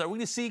is this? Are we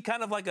going to see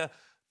kind of like a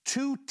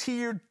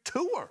two-tiered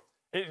tour?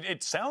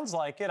 It sounds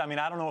like it. I mean,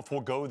 I don't know if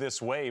we'll go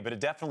this way, but it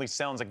definitely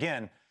sounds,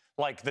 again,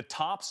 like the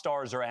top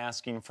stars are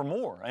asking for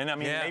more. And, I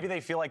mean, maybe they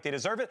feel like they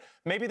deserve it.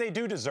 Maybe they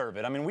do deserve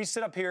it. I mean, we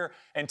sit up here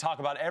and talk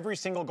about every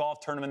single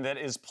golf tournament that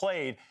is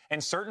played,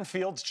 and certain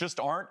fields just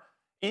aren't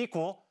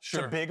equal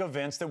to big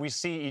events that we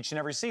see each and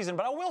every season.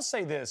 But I will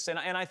say this, and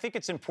I think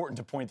it's important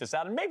to point this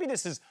out, and maybe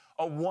this is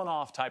a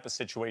one-off type of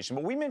situation,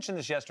 but we mentioned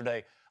this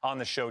yesterday on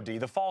the show, D,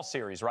 the fall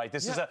series, right?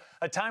 This is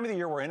a time of the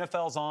year where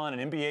NFL's on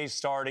and NBA's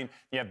starting.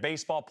 You have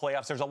baseball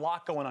playoffs. There's a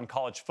lot going on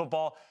college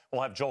football.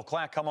 We'll have Joel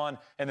Klatt come on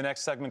in the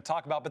next segment to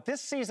talk about. But this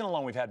season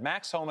alone, we've had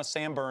Max Homa,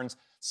 Sam Burns,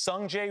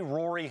 Sungjae,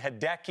 Rory,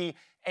 Hideki,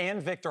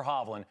 and Victor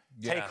Hovland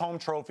take home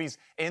trophies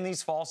in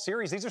these fall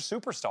series. These are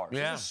superstars.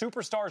 These are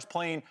superstars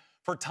playing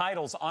for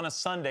titles on a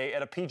Sunday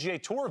at a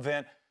PGA Tour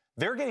event.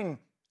 They're getting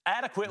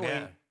adequately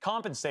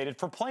compensated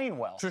for playing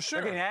well. They're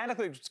getting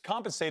adequately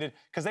compensated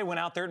because they went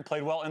out there and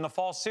played well in the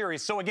fall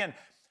series. So, again,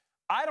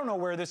 I don't know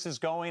where this is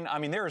going. I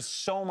mean, there is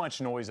so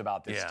much noise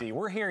about this, D.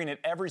 We're hearing it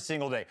every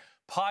single day.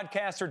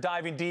 Podcasts are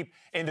diving deep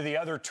into the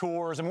other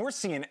tours. I mean, we're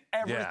seeing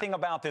everything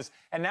about this.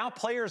 And now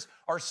players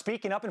are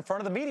speaking up in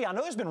front of the media. I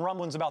know there's been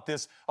rumblings about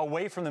this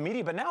away from the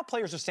media, but now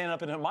players are standing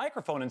up in a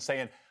microphone and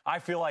saying, I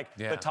feel like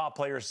the top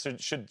players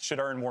should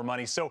earn more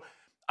money. So,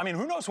 I mean,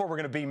 who knows where we're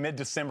going to be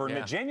mid-December,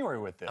 mid-January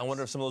with this. I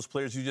wonder if some of those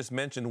players you just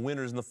mentioned,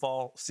 winners in the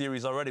fall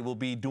series already, will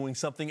be doing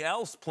something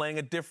else, playing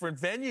a different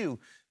venue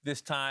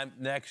this time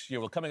next year.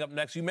 Well, coming up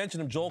next, you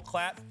mentioned him, Joel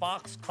Klatt,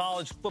 Fox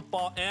college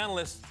football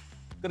analyst,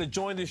 going to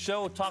join the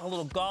show, talk a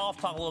little golf,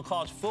 talk a little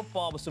college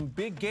football, with some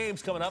big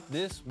games coming up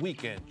this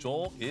weekend.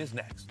 Joel is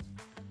next.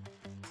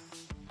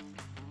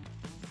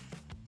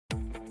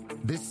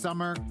 This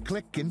summer,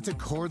 click into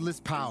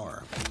cordless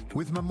power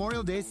with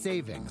Memorial Day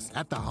savings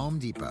at the Home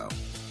Depot.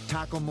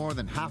 Tackle more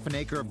than half an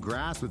acre of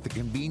grass with the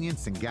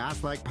convenience and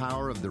gas-like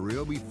power of the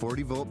Ryobi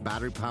 40-volt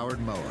battery-powered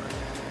mower.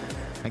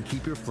 And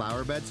keep your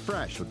flower beds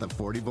fresh with the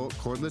 40-volt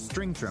cordless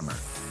string trimmer.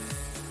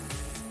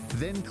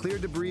 Then clear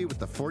debris with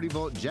the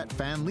 40-volt jet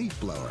fan leaf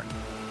blower.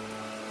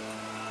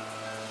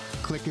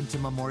 Click into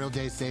Memorial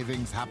Day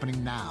savings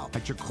happening now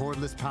at your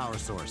cordless power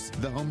source,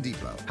 the Home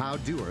Depot. How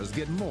doers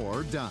get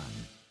more done.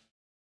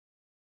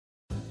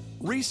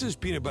 Reese's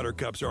peanut butter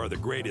cups are the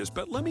greatest,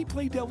 but let me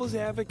play devil's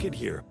advocate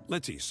here.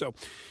 Let's see. So,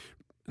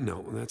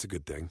 no, that's a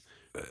good thing.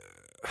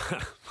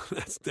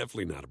 That's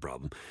definitely not a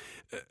problem.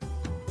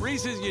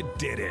 Reese's, you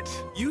did it.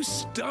 You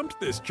stumped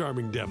this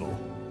charming devil.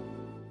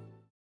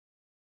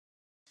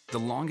 The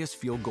longest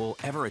field goal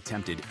ever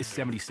attempted is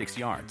 76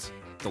 yards.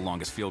 The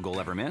longest field goal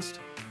ever missed?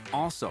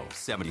 Also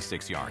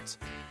 76 yards.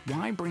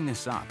 Why bring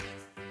this up?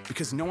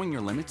 Because knowing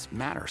your limits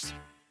matters,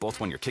 both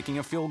when you're kicking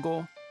a field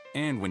goal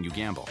and when you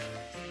gamble.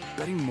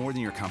 Betting more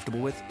than you're comfortable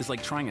with is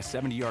like trying a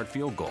 70-yard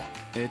field goal.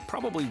 It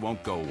probably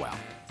won't go well.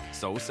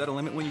 So set a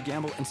limit when you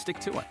gamble and stick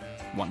to it.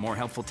 Want more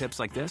helpful tips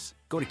like this?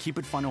 Go to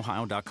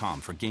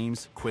keepitfunohio.com for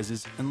games,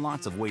 quizzes, and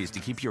lots of ways to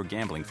keep your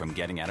gambling from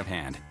getting out of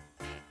hand.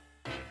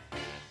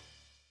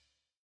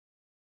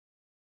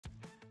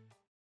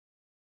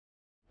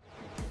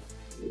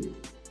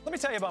 Let me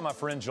tell you about my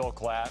friend Joel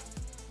Klatt.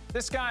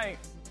 This guy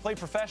played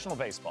professional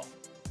baseball,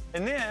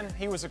 and then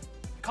he was a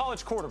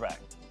college quarterback.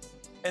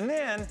 And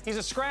then he's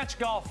a scratch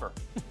golfer.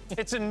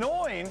 It's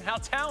annoying how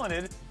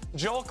talented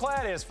Joel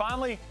Klatt is.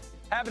 Finally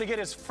happy to get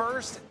his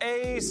first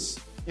ace.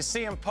 You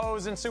see him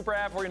posing, super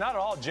happy for you. Not at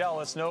all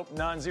jealous. Nope,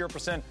 none,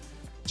 0%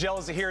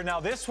 jealousy here. Now,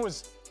 this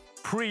was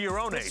pre your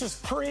own ace. This was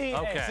pre-ace.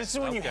 Okay. This is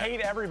when you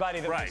hate everybody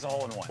that makes a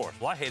hole in one. Of course.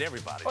 Well, I hate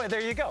everybody. Oh,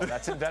 there you go.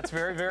 That's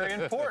very, very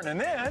important.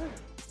 And then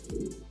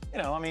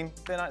you know, I mean,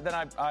 then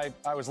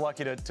I was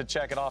lucky to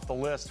check it off the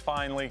list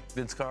finally.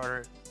 Vince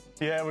Carter.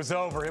 Yeah, it was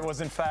over. It was,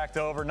 in fact,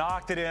 over.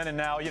 Knocked it in, and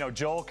now, you know,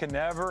 Joel can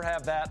never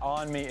have that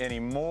on me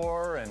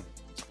anymore. And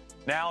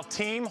now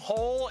team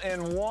hole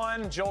in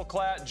one. Joel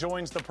Klatt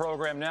joins the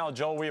program now.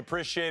 Joel, we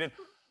appreciate it.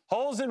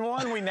 Holes in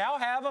one, we now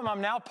have him.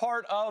 I'm now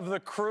part of the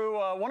crew.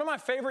 One of my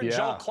favorite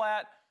Joel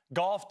Klatt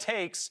golf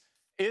takes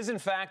is, in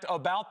fact,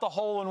 about the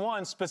hole in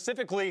one,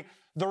 specifically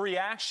the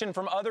reaction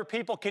from other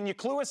people. Can you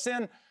clue us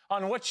in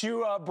on what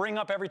you bring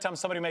up every time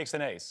somebody makes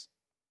an ace?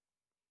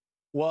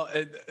 Well,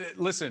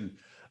 listen,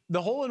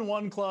 the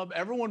hole-in-one club,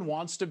 everyone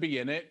wants to be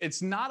in it.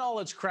 It's not all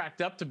it's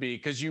cracked up to be,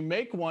 because you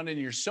make one and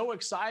you're so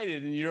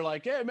excited and you're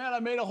like, hey, man,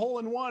 I made a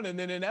hole-in-one. And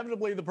then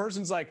inevitably the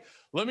person's like,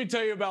 let me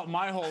tell you about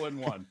my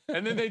hole-in-one.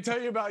 And then they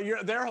tell you about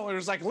their hole-in-one.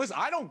 It's like, listen,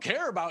 I don't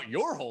care about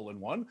your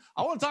hole-in-one.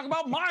 I want to talk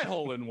about my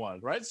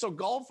hole-in-one, right? So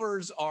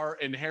golfers are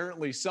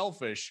inherently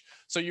selfish.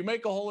 So you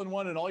make a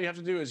hole-in-one and all you have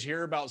to do is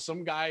hear about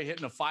some guy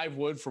hitting a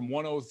 5-wood from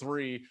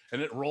 103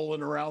 and it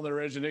rolling around their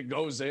edge and it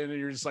goes in and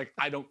you're just like,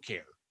 I don't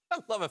care. I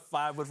love a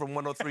 5-wood from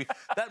 103.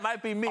 That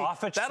might be me.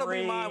 Off a That'll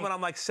tree. be mine when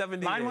I'm like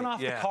 70. Mine went off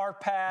the car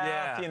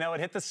path. You know, it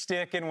hit the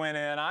stick and went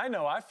in. I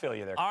know. I feel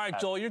you there. All right,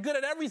 Joel, you're good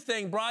at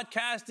everything.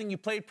 Broadcasting, you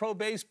played pro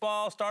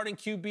baseball, starting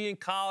QB in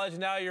college.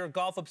 Now you're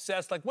golf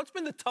obsessed. Like, what's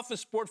been the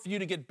toughest sport for you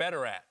to get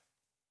better at?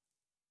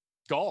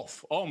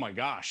 Golf. Oh, my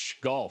gosh.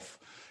 Golf.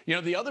 You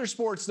know, the other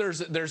sports,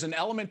 there's an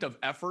element of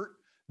effort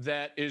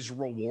that is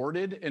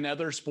rewarded in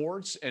other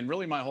sports. And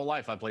really my whole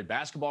life, I played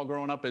basketball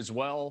growing up as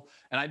well.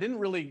 And I didn't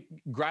really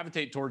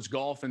gravitate towards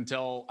golf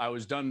until I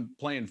was done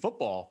playing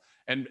football.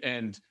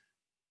 And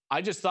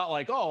I just thought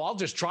like, oh, I'll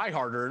just try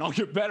harder and I'll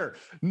get better.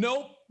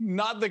 Nope,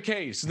 not the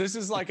case. This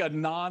is like a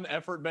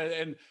non-effort.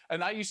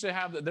 And I used to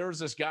have, there was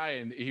this guy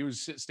and he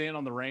was standing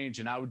on the range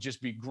and I would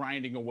just be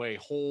grinding away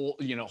hole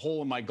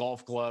in my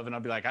golf glove. And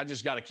I'd be like, I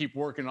just got to keep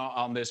working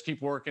on this,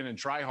 keep working and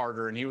try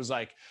harder. And he was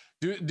like,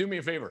 do me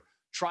a favor.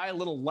 Try a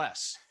little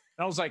less.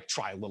 And I was like,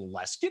 try a little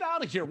less. Get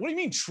out of here. What do you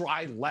mean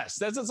try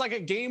less? It's like a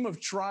game of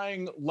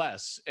trying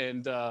less.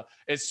 And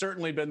it's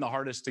certainly been the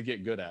hardest to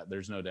get good at.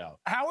 There's no doubt.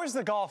 How is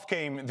the golf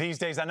game these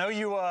days? I know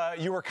you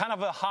were kind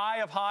of a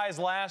high of highs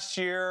last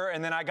year,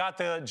 and then I got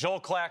the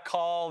Joel Klatt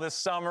call this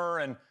summer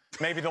and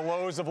maybe the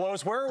lows of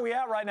lows. Where are we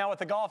at right now with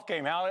the golf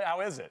game? How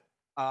is it?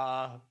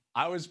 I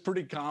was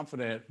pretty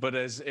confident, but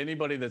as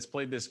anybody that's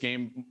played this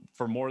game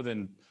for more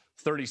than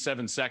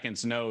 37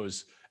 seconds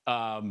knows,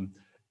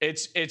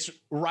 it's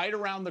right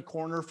around the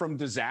corner from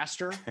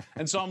disaster.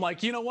 And so I'm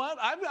like, you know what?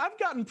 I've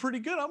gotten pretty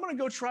good. I'm going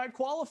to go try a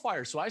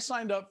qualifier. So I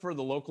signed up for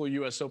the local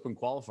US Open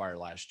qualifier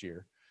last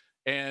year.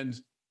 And,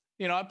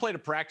 you know, I played a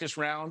practice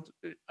round.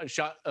 I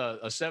shot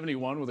a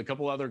 71 with a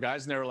couple other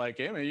guys. And they were like,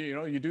 hey, man, you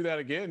know, you do that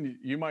again,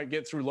 you might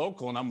get through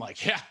local. And I'm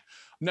like, yeah,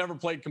 never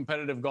played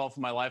competitive golf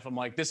in my life. I'm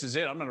like, this is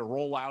it. I'm going to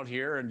roll out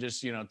here and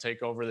just, you know,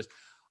 take over this.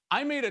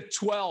 I made a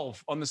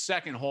 12 on the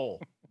second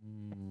hole.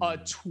 A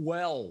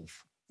 12.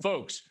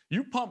 Folks,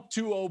 you pump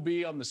 2 OB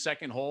on the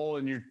second hole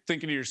and you're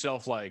thinking to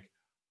yourself like,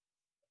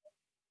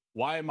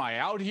 why am I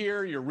out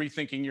here? You're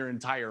rethinking your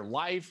entire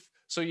life.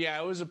 So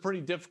yeah, it was a pretty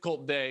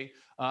difficult day.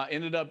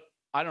 Ended up,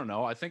 I don't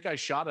know, I think I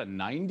shot a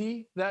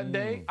 90 that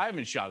day. I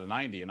haven't shot a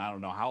 90 and I don't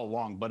know how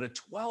long, but a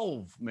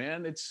 12,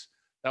 man,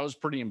 that was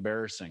pretty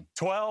embarrassing.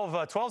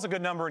 12 is a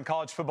good number in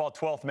college football.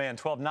 12th man.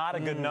 12 not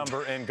a good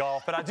number in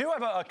golf. But I do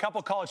have a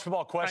couple college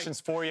football questions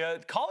for you.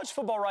 College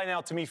football right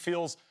now to me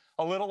feels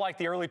a little like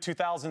the early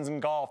 2000s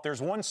in golf.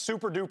 There's one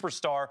super duper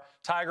star,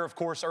 Tiger, of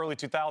course, early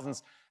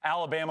 2000s,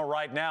 Alabama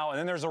right now, and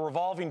then there's a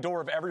revolving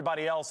door of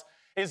everybody else.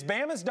 Is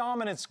Bama's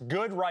dominance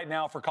good right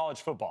now for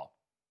college football?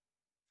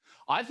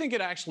 I think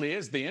it actually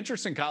is. The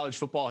interest in college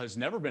football has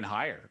never been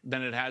higher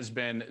than it has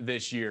been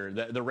this year.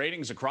 The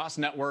ratings across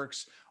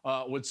networks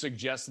would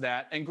suggest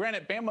that. And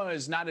granted, Bama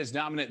is not as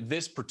dominant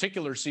this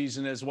particular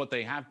season as what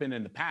they have been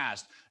in the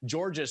past.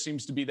 Georgia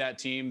seems to be that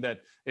team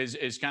that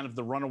is kind of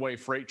the runaway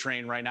freight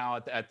train right now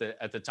at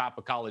the top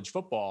of college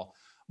football.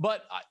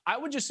 But I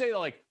would just say,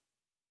 like,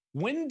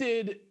 when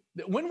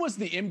was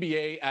the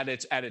NBA at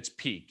its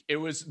peak? It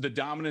was the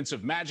dominance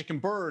of Magic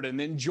and Bird and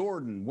then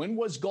Jordan. When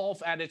was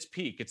golf at its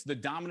peak? It's the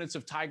dominance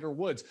of Tiger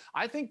Woods.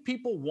 I think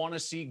people want to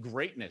see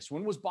greatness.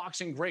 When was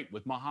boxing great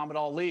with Muhammad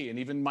Ali and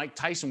even Mike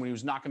Tyson when he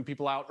was knocking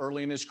people out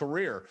early in his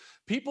career?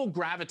 People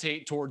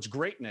gravitate towards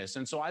greatness.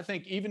 And so I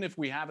think even if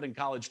we have it in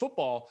college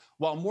football,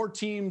 while more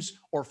teams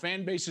or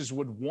fan bases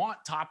would want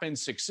top-end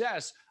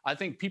success, I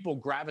think people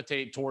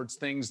gravitate towards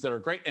things that are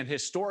great and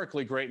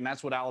historically great, and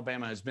that's what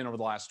Alabama has been over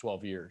the last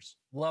 12 years.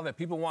 Love it.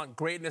 People want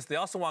greatness. They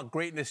also want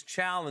greatness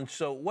challenge.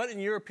 So what, in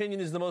your opinion,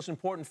 is the most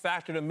important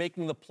factor to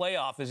making the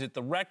playoff? Is it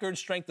the record,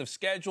 strength of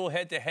schedule,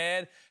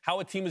 head-to-head,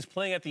 how a team is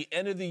playing at the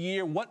end of the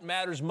year? What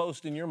matters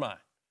most in your mind?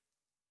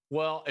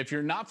 Well, if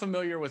you're not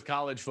familiar with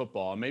college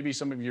football, and maybe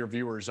some of your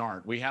viewers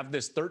aren't, we have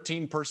this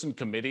 13-person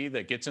committee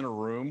that gets in a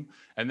room,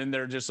 and then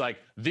they're just like,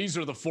 these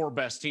are the 4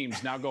 best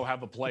teams. Now go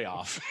have a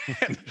playoff.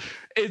 And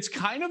it's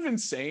kind of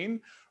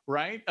insane,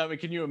 right? I mean,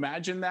 can you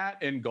imagine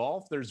that in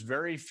golf? There's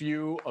very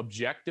few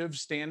objective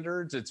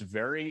standards. It's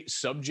very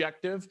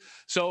subjective.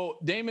 So,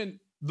 Damon,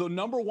 the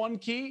number one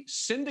key,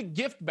 send a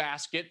gift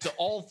basket to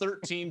all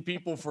 13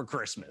 people for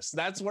Christmas.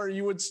 That's where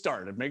you would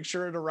start, and make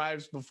sure it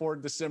arrives before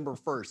December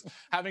 1st.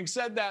 Having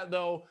said that,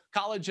 though,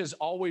 college has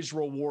always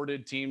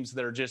rewarded teams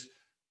that are just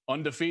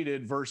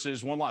undefeated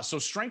versus one loss. So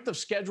strength of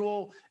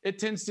schedule, it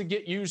tends to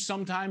get used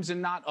sometimes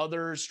and not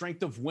others.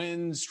 Strength of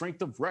wins,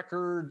 strength of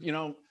record,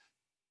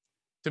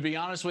 to be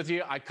honest with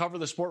you, I cover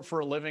the sport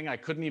for a living. I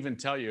couldn't even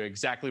tell you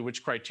exactly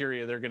which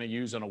criteria they're going to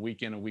use on a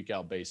week in and week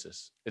out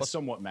basis. It's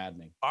somewhat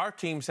maddening. Our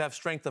teams have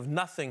strength of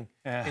nothing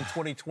in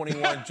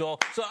 2021, Joel.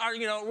 So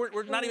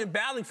we're not even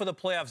battling for the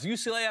playoffs.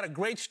 UCLA had a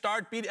great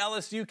start, beat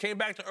LSU, came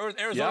back to earth.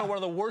 Arizona, one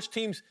of the worst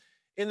teams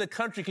in the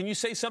country. Can you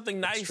say something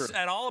nice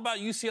at all about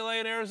UCLA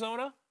and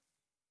Arizona?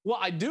 Well,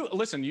 I do.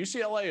 Listen,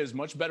 UCLA is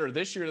much better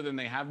this year than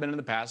they have been in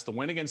the past. The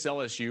win against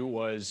LSU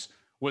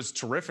was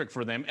terrific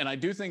for them. And I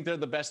do think they're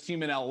the best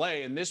team in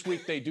LA. And this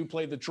week they do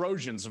play the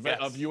Trojans of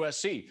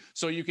USC.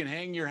 So you can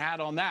hang your hat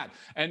on that.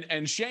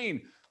 And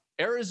Shane,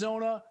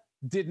 Arizona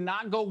did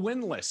not go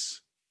winless.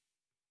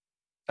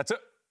 That's a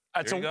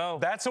win.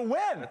 That's a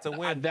win. That's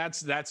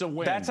a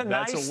win. That's a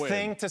nice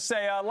thing to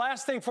say.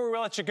 Last thing before we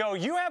let you go,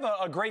 you have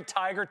a great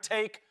Tiger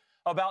take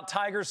about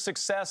Tiger's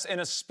success in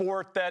a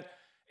sport that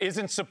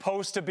isn't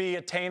supposed to be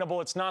attainable.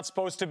 It's not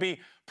supposed to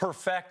be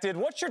perfected.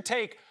 What's your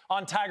take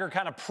on Tiger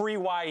kind of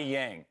pre-Y.E.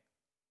 Yang?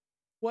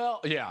 Well,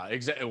 yeah,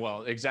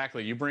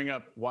 exactly. You bring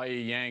up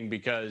Y.E. Yang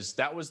because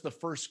that was the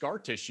first scar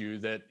tissue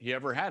that he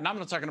ever had. And I'm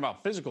not talking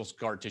about physical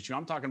scar tissue.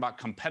 I'm talking about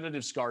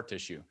competitive scar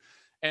tissue.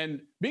 And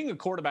being a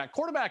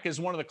quarterback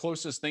is one of the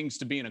closest things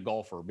to being a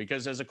golfer,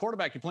 because as a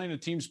quarterback, you're playing a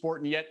team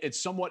sport, and yet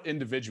it's somewhat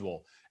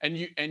individual. And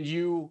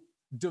you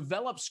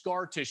develop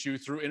scar tissue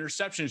through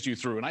interceptions you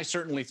threw. And I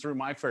certainly threw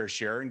my fair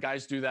share, and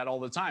guys do that all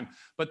the time.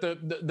 But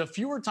the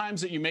fewer times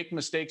that you make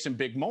mistakes in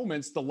big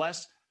moments, the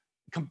less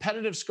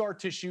competitive scar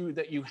tissue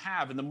that you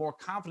have and the more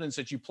confidence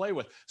that you play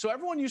with. So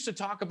everyone used to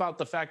talk about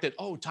the fact that,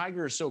 oh,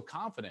 Tiger is so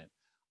confident.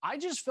 I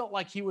just felt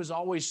like he was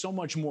always so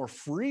much more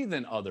free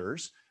than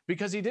others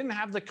because he didn't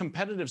have the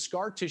competitive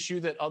scar tissue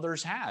that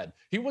others had.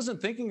 He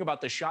wasn't thinking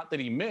about the shot that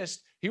he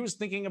missed. He was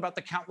thinking about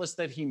the countless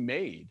that he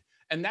made.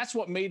 And that's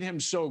what made him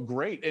so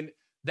great. And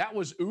that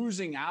was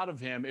oozing out of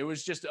him. It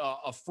was just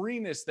a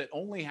freeness that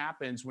only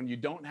happens when you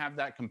don't have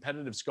that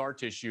competitive scar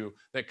tissue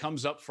that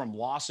comes up from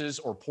losses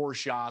or poor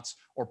shots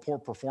or poor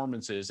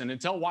performances. And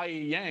until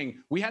Y.E. Yang,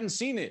 we hadn't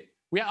seen it.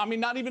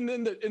 Not even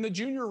in the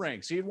junior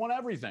ranks. He had won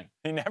everything.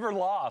 He never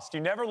lost.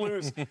 You never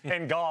lose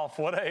in golf.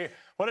 What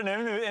an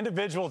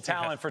individual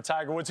talent for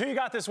Tiger Woods. Who you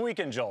got this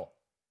weekend, Joel?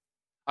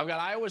 I've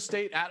got Iowa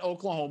State at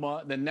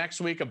Oklahoma. Then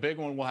next week, a big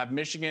one. We'll have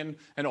Michigan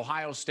and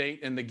Ohio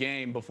State in the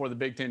game before the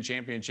Big Ten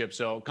Championship.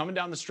 So coming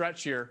down the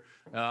stretch here.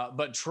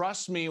 But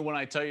trust me when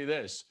I tell you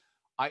this,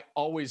 I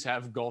always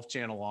have Golf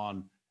Channel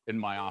on in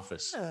my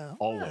office.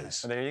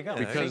 Always. There you go.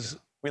 Because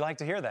we like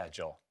to hear that,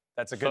 Joel.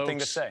 That's a good thing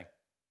to say.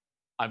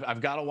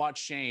 I've got to watch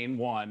Shane,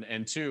 one.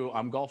 And two,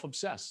 I'm golf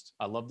obsessed.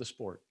 I love the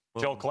sport.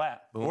 Joel Klatt.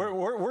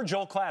 We're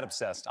Joel Klatt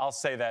obsessed. I'll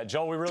say that.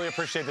 Joel, we really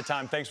appreciate the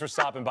time. Thanks for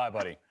stopping by,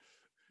 buddy.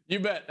 You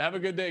bet. Have a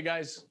good day,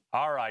 guys.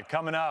 All right,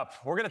 coming up,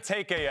 we're going to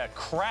take a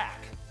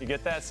crack. You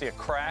get that? See a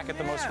crack at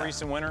the most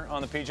recent winner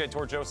on the PGA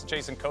Tour.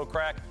 Jason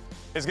Kokrak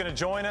is going to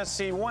join us.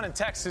 He won in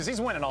Texas. He's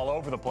winning all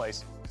over the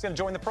place. He's going to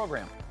join the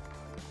program.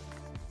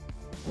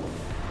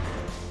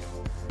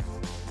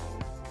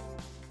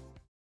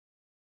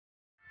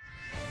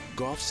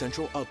 Golf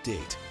Central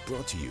Update,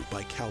 brought to you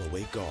by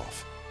Callaway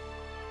Golf.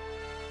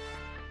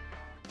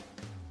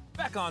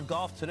 Back on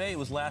golf today. It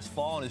was last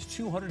fall in his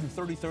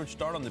 233rd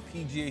start on the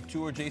PGA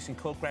Tour. Jason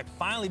Kokrak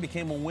finally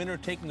became a winner,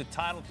 taking the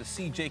title to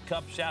CJ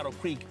Cup, Shadow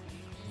Creek,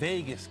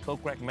 Vegas.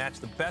 Kokrak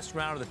matched the best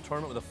round of the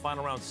tournament with a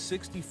final round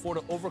 64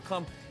 to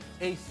overcome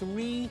a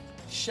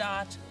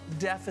 3-shot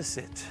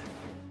deficit.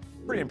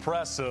 Pretty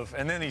impressive.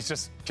 And then he's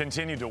just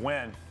continued to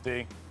win,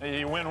 D.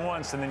 You win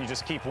once, and then you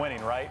just keep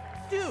winning, right?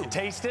 Dude. You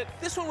taste it?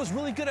 This one was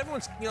really good.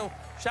 Everyone's,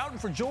 shouting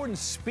for Jordan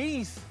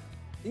Spieth.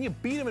 Then you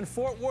beat him in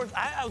Fort Worth.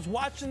 I was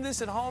watching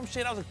this at home,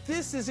 Shane. I was like,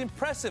 this is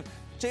impressive.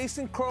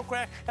 Jason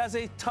Kokrak has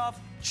a tough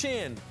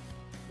chin.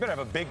 You better have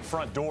a big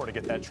front door to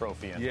get that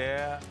trophy in.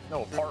 Yeah.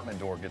 No apartment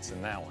door gets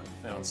in that one.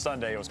 On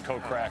Sunday, it was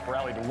Kokrak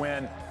rallied to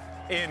win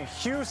in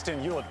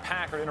Houston.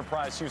 Hewlett-Packard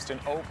Enterprise Houston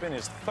Open,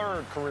 his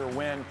third career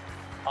win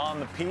on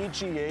the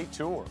PGA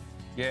Tour.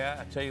 Yeah,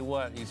 I tell you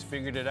what, he's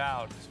figured it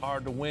out. It's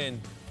hard to win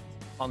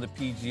on the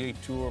PGA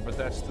Tour, but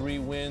that's 3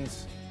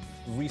 wins.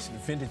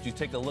 Recent vintage, you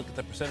take a look at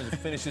the percentage of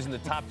finishes in the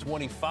top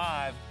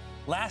 25.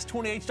 Last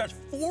 28 starts,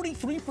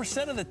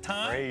 43% of the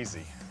time.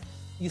 Crazy.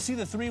 You see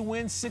the 3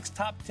 wins, 6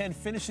 top 10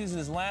 finishes in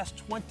his last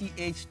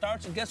 28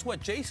 starts. And guess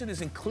what? Jason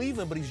is in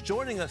Cleveland, but he's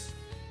joining us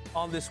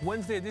on this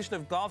Wednesday edition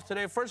of Golf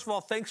Today. First of all,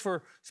 thanks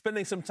for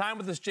spending some time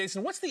with us,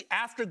 Jason. What's the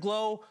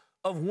afterglow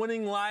of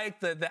winning like,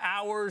 the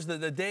hours,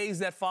 the days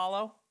that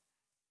follow?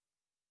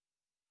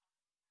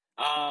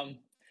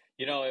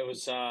 It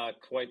was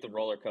quite the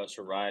roller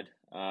coaster ride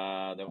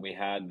that we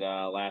had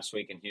last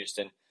week in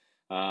Houston.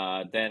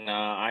 Then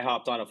I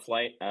hopped on a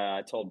flight.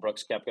 I told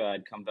Brooks Koepka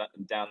I'd come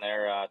down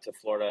there to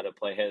Florida to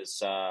play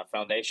his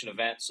foundation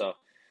event. So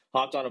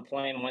hopped on a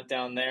plane, went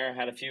down there,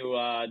 had a few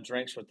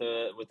drinks with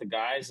the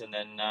guys, and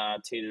then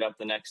teed it up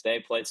the next day.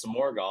 Played some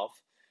more golf,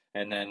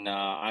 and then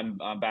I'm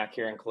back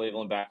here in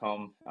Cleveland, back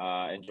home,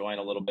 enjoying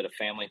a little bit of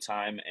family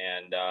time,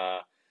 and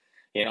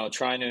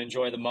trying to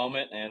enjoy the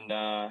moment and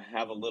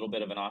have a little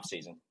bit of an off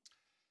season.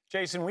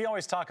 Jason, we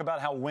always talk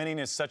about how winning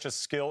is such a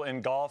skill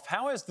in golf.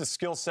 How has the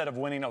skill set of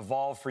winning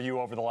evolved for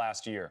you over the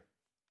last year?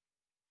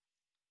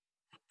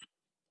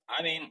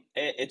 I mean,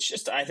 it's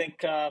just, I think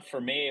for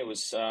me, it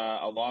was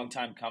a long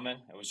time coming.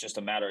 It was just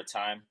a matter of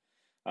time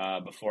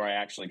before I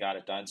actually got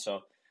it done.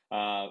 So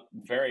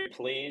very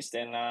pleased.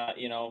 And,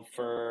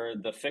 for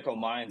the fickle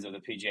minds of the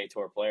PGA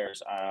Tour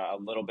players, a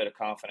little bit of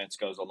confidence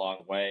goes a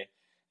long way.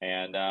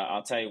 And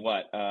I'll tell you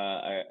what,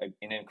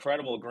 an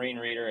incredible green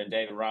reader in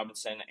David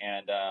Robinson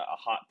and a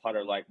hot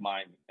putter like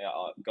mine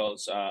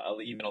goes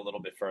even a little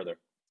bit further.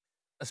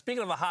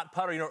 Speaking of a hot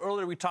putter,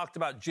 earlier we talked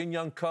about Jin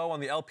Young Ko on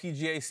the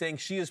LPGA saying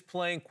she is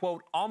playing,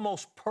 quote,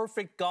 almost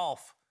perfect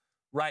golf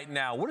right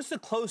now. What is the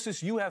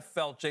closest you have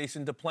felt,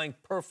 Jason, to playing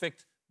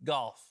perfect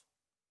golf?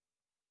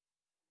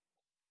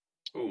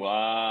 Ooh,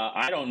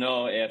 I don't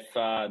know if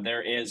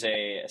there is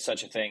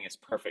such a thing as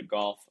perfect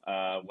golf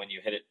when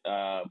you hit it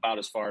about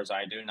as far as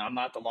I do. Now, I'm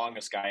not the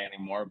longest guy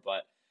anymore,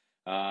 but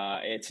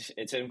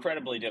it's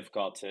incredibly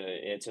difficult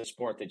it's a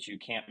sport that you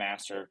can't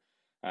master.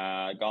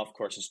 Golf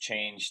courses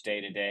change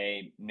day to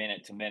day,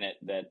 minute to minute,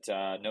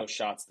 that no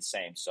shot's the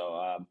same.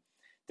 So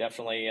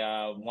definitely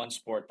one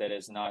sport that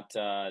is not,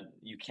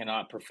 you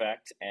cannot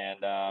perfect. And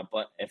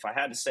but if I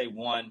had to say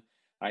one,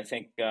 I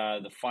think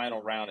the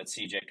final round at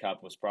CJ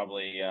Cup was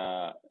probably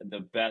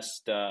the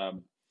best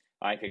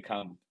I could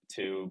come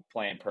to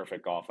playing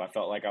perfect golf. I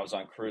felt like I was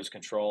on cruise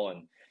control,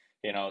 and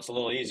it's a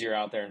little easier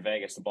out there in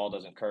Vegas. The ball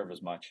doesn't curve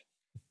as much.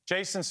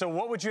 Jason, so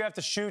what would you have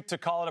to shoot to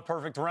call it a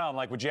perfect round?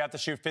 Like, would you have to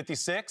shoot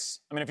 56?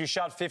 I mean, if you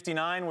shot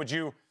 59, would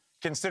you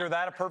consider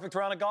that a perfect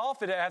round of golf?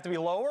 Did it have to be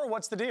lower?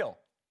 What's the deal?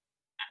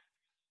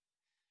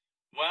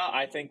 Well,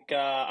 I think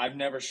I've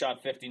never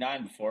shot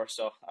 59 before.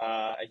 So,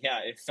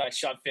 if I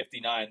shot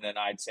 59, then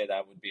I'd say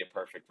that would be a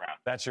perfect round.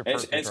 That's your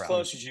perfect round. As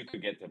close as you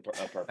could get to a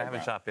perfect round. I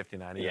haven't shot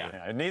 59 either.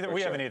 Yeah,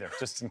 we haven't either,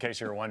 just in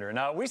case you were wondering.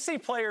 Now, we see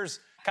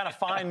players kind of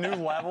find new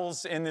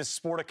levels in this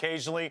sport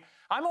occasionally.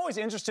 I'm always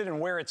interested in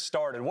where it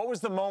started. What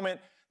was the moment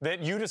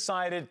that you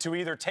decided to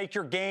either take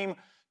your game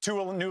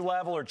to a new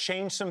level or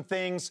change some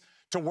things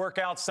to work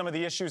out some of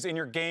the issues in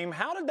your game?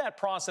 How did that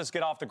process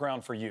get off the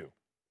ground for you?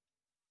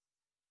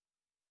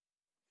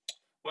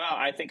 Well,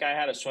 I think I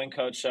had a swing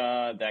coach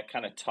that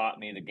kind of taught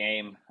me the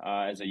game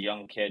as a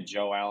young kid,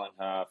 Joe Allen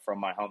from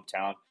my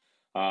hometown.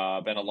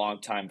 Been a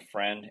longtime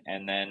friend.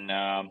 And then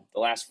the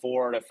last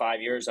 4 to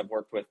 5 years, I've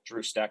worked with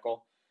Drew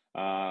Steckel,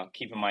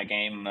 keeping my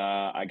game,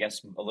 I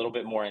guess, a little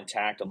bit more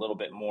intact, a little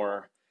bit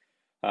more,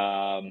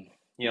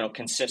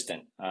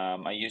 consistent.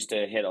 I used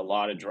to hit a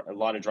lot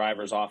of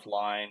drivers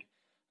offline,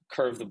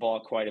 curve the ball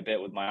quite a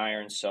bit with my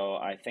irons. So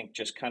I think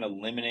just kind of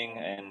limiting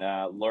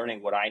and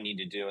learning what I need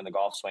to do in the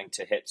golf swing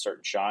to hit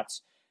certain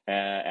shots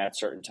at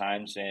certain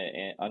times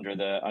under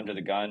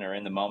the gun or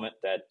in the moment,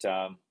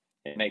 that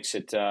it makes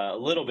it a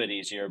little bit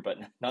easier. But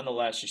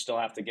nonetheless, you still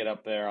have to get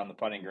up there on the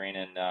putting green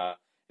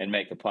and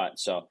make the putt.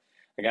 So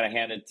I got to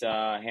hand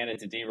it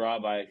to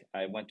D-Rob. I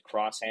went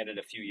cross-handed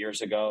a few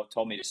years ago,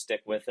 told me to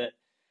stick with it.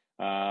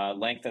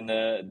 Lengthen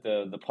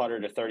the putter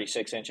to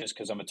 36 inches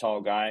because I'm a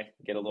tall guy,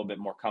 get a little bit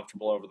more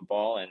comfortable over the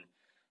ball. And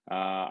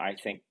I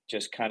think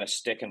just kind of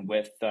sticking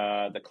with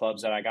the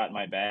clubs that I got in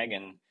my bag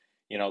and,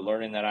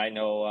 learning that I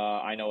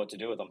know what to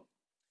do with them.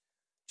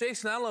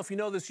 Jason, I don't know if you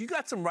know this. You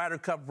got some Ryder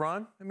Cup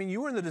run. I mean,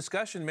 you were in the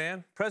discussion,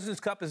 man. President's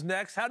Cup is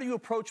next. How do you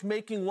approach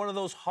making one of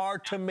those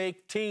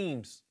hard-to-make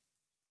teams?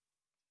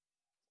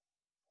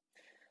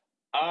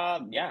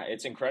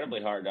 It's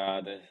incredibly hard.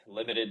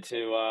 Limited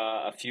to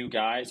a few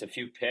guys, a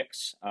few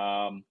picks.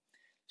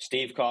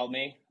 Steve called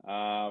me.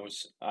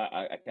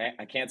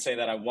 I can't say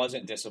that I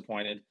wasn't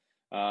disappointed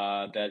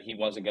that he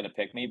wasn't going to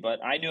pick me, but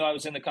I knew I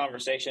was in the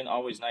conversation.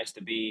 Always nice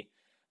to be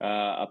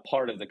a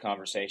part of the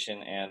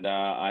conversation, and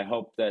I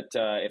hope that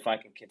if I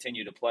can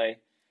continue to play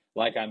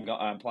like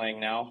I'm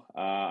playing now,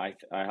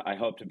 I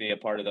hope to be a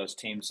part of those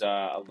teams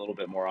a little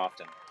bit more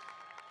often.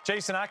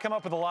 Jason, I come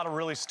up with a lot of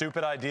really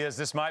stupid ideas.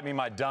 This might be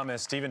my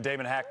dumbest. Even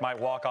Damon Hack might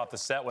walk off the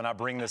set when I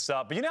bring this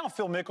up. But you know how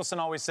Phil Mickelson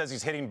always says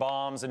he's hitting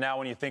bombs, and now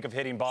when you think of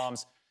hitting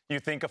bombs, you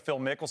think of Phil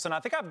Mickelson?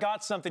 I think I've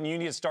got something you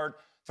need to start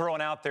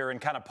throwing out there in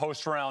kind of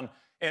post-round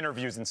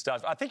interviews and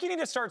stuff. I think you need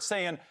to start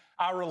saying,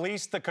 I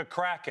released the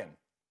Kraken.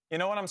 You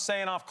know what I'm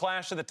saying, off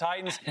Clash of the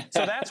Titans?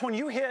 So that's when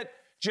you hit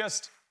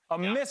just a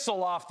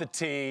missile off the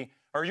tee,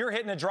 or you're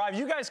hitting a drive.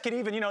 You guys could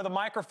even, the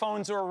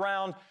microphones are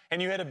around,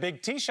 and you hit a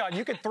big tee shot.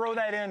 You could throw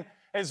that in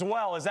as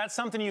well. Is that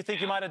something you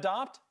think you might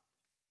adopt?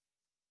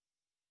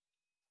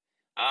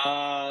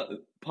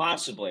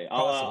 Possibly.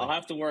 I'll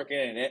have to work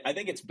in. I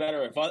think it's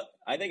better if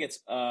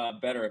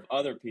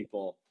other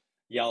people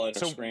yell it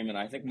or scream. And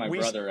I think my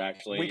brother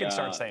actually we can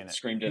start saying it.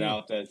 Screamed it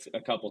out a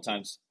couple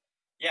times.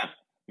 Yeah,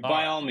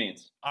 by all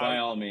means. By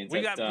all means.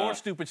 We got more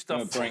stupid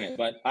stuff. Bring it,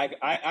 but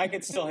I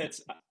could still hit.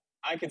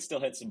 I could still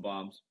hit some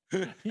bombs.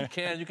 You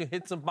can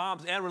hit some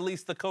bombs and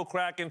release the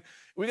co-crack. And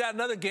we got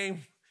another game.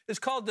 It's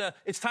called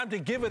It's Time to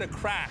Give It a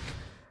Crack.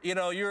 You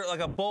know, you're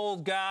like a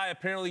bold guy.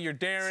 Apparently, you're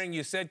daring.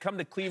 You said, come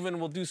to Cleveland,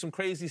 we'll do some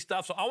crazy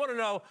stuff. So I want to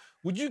know,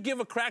 would you give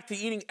a crack to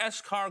eating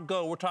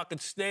escargot? We're talking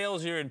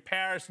snails. You're in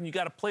Paris, and you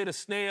got a plate of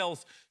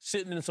snails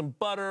sitting in some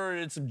butter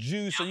and some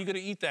juice. Are you going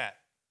to eat that?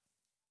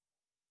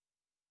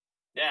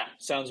 Yeah,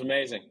 sounds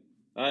amazing.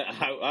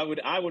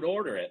 I would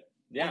order it.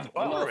 Yeah,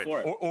 I'm all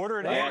for it.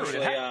 Order it.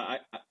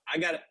 I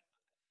got it.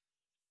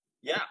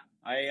 Yeah,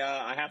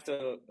 I have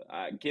to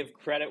give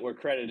credit where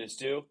credit is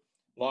due.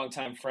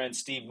 Longtime friend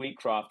Steve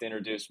Wheatcroft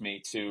introduced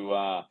me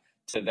to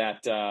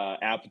that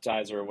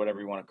appetizer or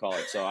whatever you want to call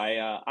it. So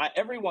I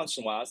every once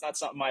in a while, it's not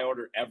something I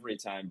order every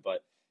time,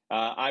 but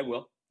I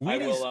will.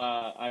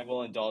 I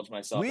will indulge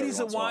myself. Wheaty's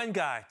a wine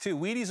guy too.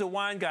 Wheaty's a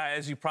wine guy,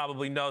 as you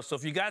probably know. So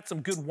if you got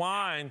some good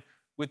wine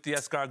with the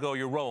escargot,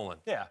 you're rolling.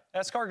 Yeah,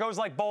 escargot's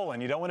like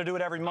bowling. You don't want to do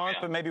it every month,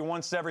 but maybe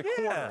once every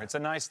quarter. It's a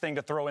nice thing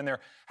to throw in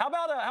there. How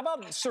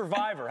about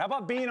Survivor? How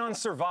about being on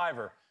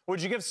Survivor? Would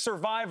you give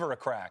Survivor a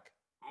crack?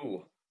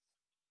 Ooh.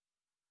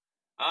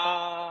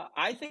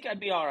 I think I'd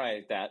be all right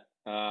at that.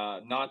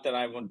 Not that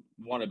I would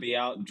want to be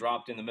out and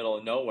dropped in the middle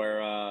of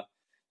nowhere.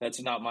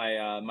 That's not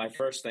my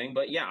first thing.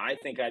 But yeah, I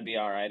think I'd be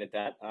all right at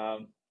that.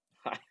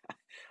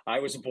 I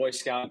was a Boy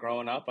Scout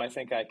growing up. I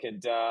think I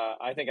could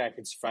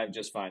survive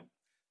just fine.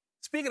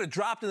 Speaking of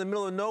dropped in the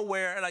middle of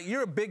nowhere, like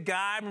you're a big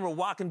guy. I remember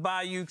walking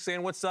by you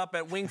saying, "What's up?"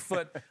 at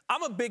Wingfoot.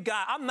 I'm a big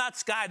guy. I'm not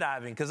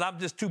skydiving because I'm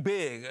just too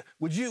big.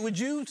 Would you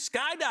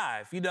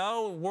skydive? You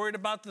know, worried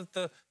about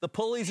the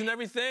pulleys and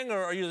everything,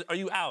 or are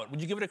you out?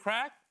 Would you give it a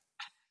crack?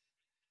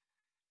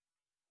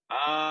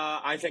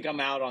 I think I'm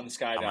out on the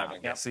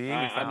skydiving. Yeah, see,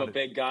 I'm a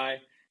big guy,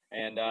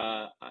 and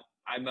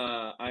I'm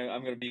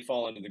going to be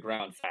falling to the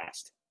ground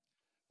fast.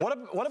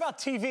 What about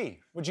TV?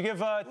 Would you give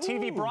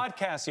TV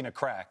broadcasting a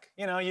crack?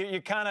 You know, you're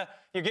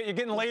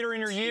getting later in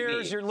your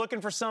years. You're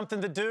looking for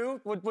something to do.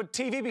 Would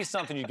TV be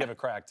something you'd give a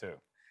crack to?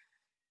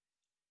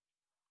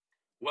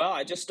 Well,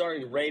 I just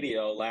started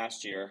radio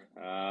last year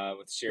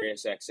with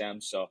Sirius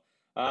XM, so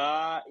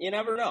you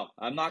never know.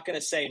 I'm not going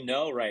to say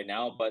no right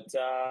now, but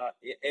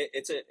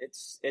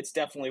it's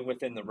definitely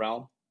within the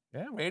realm.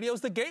 Yeah, radio's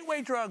the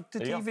gateway drug to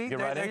TV.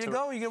 There you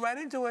go. You get right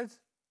into it.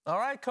 All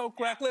right, Coke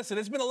Crack. Listen,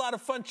 it's been a lot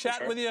of fun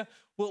chatting with you.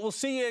 We'll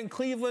see you in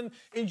Cleveland.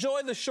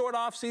 Enjoy the short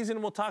off season,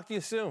 and we'll talk to you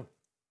soon.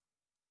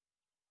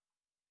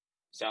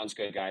 Sounds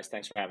good, guys.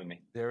 Thanks for having me.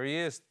 There he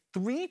is.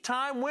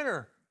 3-time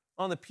winner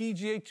on the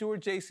PGA Tour,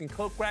 Jason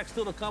Kokrak.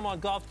 Still to come on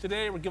Golf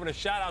Today. We're giving a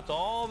shout-out to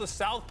all the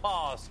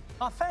Southpaws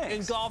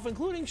in golf,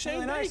 including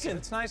Shane Bacon.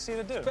 It's nice of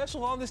you to do.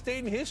 Special on this date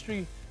in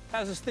history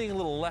has this thing a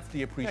little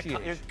lefty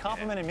appreciation. You're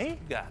complimenting me? You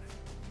got it.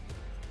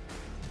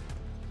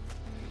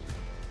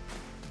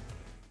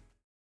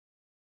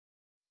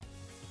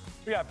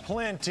 We got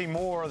plenty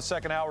more of the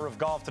second hour of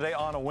Golf Today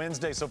on a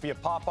Wednesday. So if you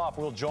pop off,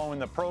 we'll join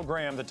the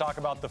program to talk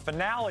about the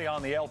finale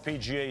on the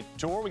LPGA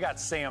Tour. We got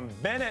Sam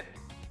Bennett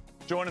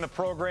joining the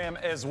program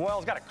as well.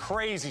 He's got a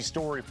crazy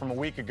story from a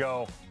week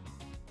ago.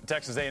 The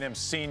Texas A&M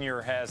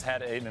senior has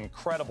had an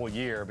incredible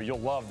year, but you'll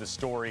love the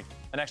story.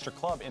 An extra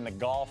club in the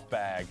golf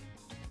bag.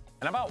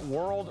 And about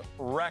world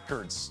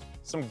records,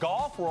 some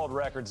golf world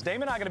records.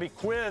 Damon and I are going to be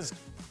quizzed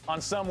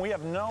on some we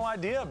have no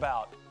idea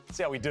about. Let's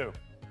see how we do.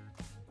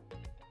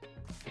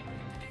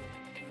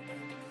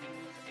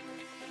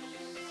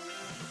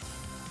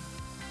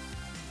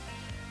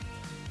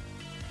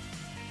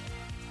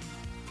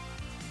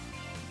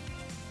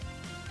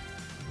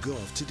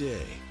 Golf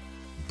Today,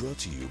 brought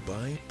to you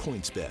by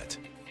PointsBet.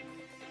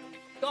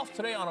 Golf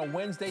Today on a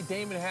Wednesday.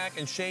 Damon Hack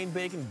and Shane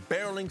Bacon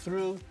barreling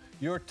through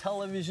your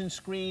television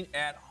screen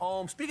at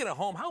home. Speaking of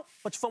home, how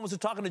much fun was it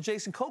talking to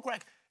Jason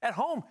Kokrak at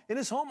home in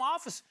his home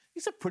office?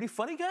 He's a pretty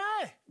funny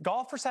guy.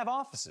 Golfers have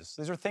offices.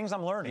 These are things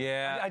I'm learning.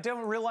 Yeah. I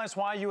don't realize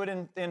why you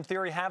would, in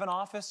theory, have an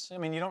office. I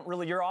mean, you don't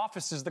really, your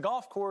office is the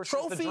golf course,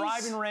 trophies, the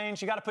driving range.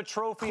 You got to put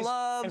trophies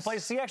in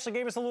place. He actually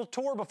gave us a little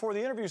tour before the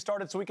interview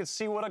started so we could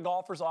see what a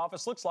golfer's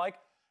office looks like.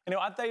 You know,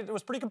 I think it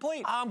was pretty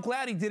complete. I'm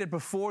glad he did it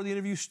before the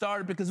interview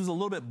started because it was a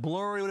little bit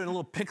blurry and a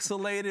little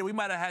pixelated. We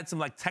might have had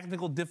some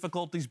technical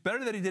difficulties.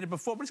 Better that he did it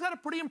before, but he's got a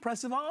pretty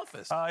impressive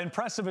office.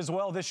 Impressive as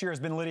well this year has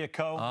been Lydia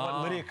Ko.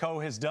 What Lydia Ko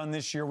has done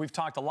this year. We've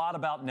talked a lot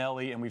about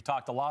Nelly and we've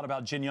talked a lot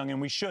about Jin Young, and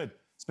we should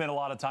spend a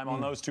lot of time on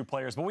those two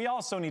players. But we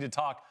also need to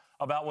talk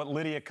about what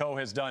Lydia Ko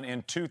has done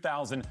in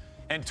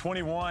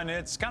 2021.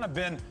 It's kind of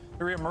been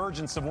the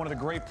reemergence of one of the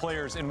great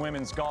players in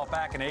women's golf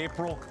back in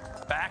April.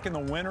 Back in the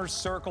winner's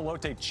circle,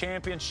 Lotte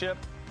Championship.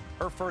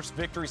 Her first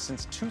victory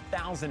since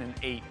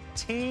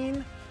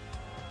 2018.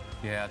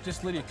 Yeah,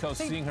 just Lydia Ko,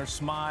 seeing her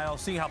smile,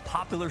 seeing how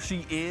popular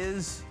she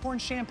is. Pouring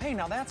champagne,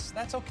 now that's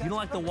okay. You don't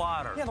like the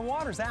water. Yeah, the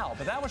water's out,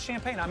 but that was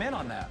champagne. I'm in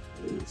on that.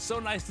 So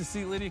nice to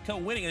see Lydia Ko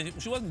winning. And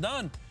she wasn't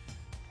done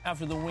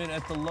after the win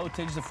at the Lotte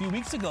just a few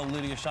weeks ago.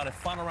 Lydia shot a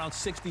final round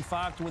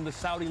 65 to win the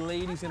Saudi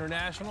Ladies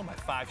International by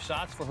 5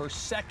 shots for her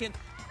second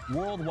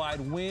worldwide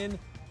win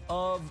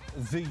of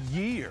the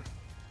year.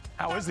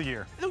 How is the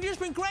year? The year's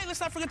been great.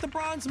 Let's not forget the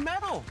bronze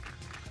medal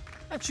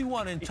that you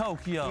won in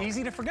Tokyo.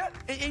 Easy to forget.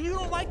 And you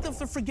don't like the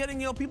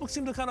forgetting, people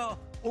seem to kind of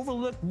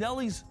overlook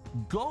Nellie's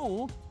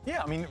gold.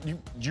 Yeah, I mean,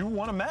 you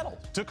won a medal.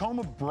 Took home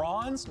a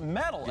bronze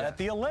medal at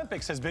the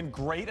Olympics, has been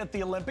great at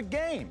the Olympic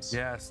Games.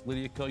 Yes,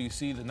 Lydia Ko, you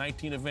see the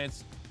 19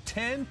 events,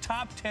 10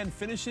 top 10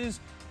 finishes.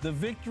 The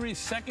victory,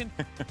 second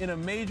in a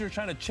major,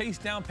 trying to chase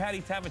down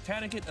Patty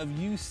Tavatanakit of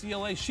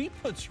UCLA. She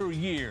puts her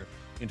year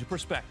into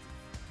perspective.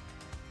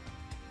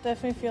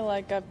 Definitely feel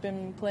like I've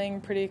been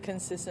playing pretty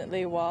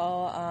consistently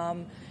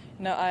well.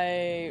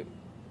 I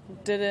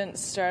didn't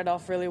start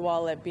off really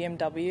well at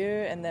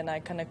BMW, and then I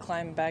kind of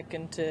climbed back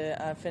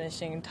into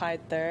finishing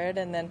tied third,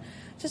 and then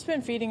just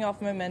been feeding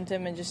off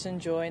momentum and just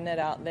enjoying it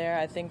out there.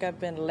 I think I've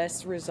been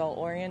less result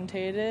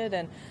orientated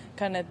and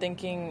kind of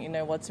thinking,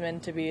 what's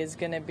meant to be is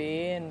going to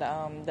be, and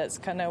that's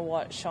kind of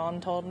what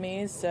Sean told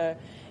me. So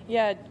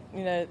yeah,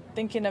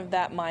 thinking of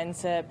that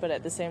mindset, but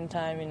at the same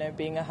time,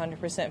 being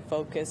 100%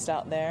 focused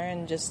out there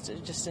and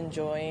just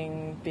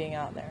enjoying being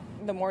out there.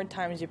 The more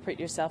times you put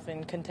yourself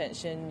in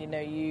contention,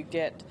 you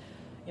get,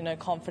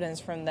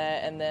 confidence from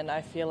that, and then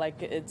I feel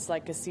like it's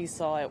like a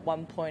seesaw. At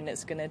one point,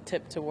 it's going to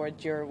tip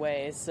towards your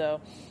way. So,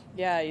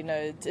 yeah,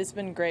 it's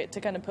been great to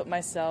kind of put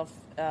myself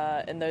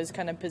in those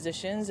kind of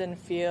positions and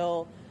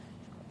feel,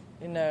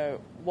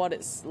 what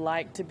it's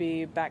like to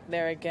be back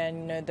there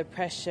again, the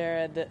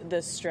pressure,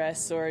 the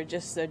stress, or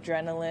just the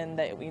adrenaline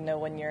that,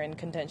 when you're in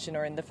contention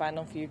or in the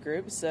final few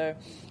groups. So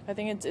I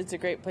think it's a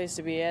great place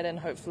to be at, and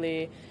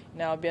hopefully,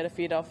 I'll be able to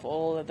feed off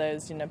all of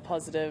those,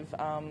 positive,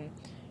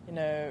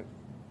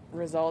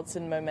 results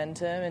and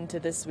momentum into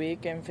this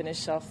week and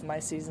finish off my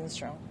season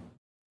strong.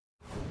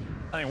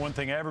 I think one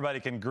thing everybody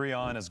can agree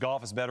on is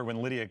golf is better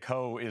when Lydia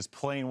Ko is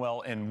playing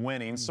well and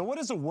winning. So what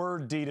is a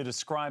word, D, to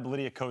describe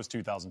Lydia Ko's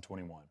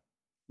 2021?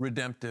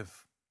 Redemptive.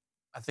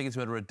 I think it's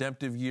been a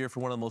redemptive year for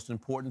one of the most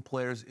important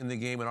players in the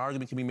game. An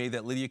argument can be made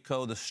that Lydia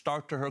Ko, the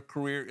start to her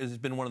career, has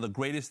been one of the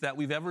greatest that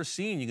we've ever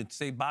seen. You could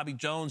say Bobby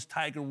Jones,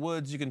 Tiger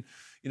Woods, you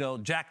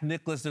can, Jack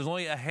Nicklaus. There's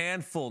only a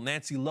handful,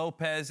 Nancy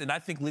Lopez, and I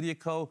think Lydia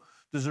Ko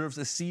deserves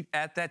a seat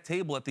at that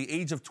table at the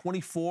age of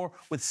 24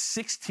 with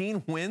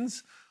 16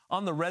 wins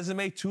on the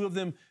resume, 2 of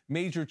them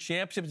major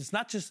championships. It's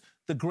not just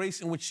the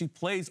grace in which she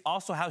plays,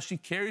 also how she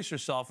carries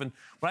herself. And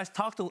when I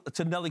talked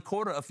to Nelly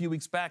Korda a few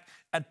weeks back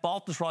at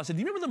Baltusrol, I said,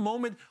 do you remember the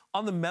moment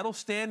on the medal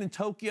stand in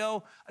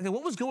Tokyo? I said,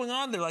 what was going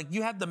on there? Like,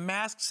 you had the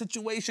mask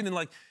situation,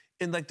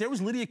 and there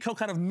was Lydia Ko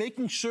kind of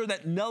making sure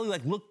that Nelly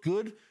looked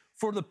good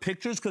for the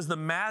pictures because the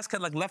mask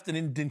had left an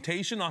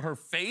indentation on her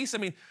face. I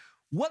mean,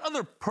 what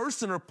other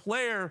person or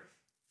player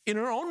in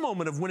her own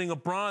moment of winning a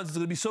bronze is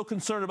going to be so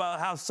concerned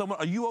about how someone,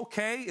 are you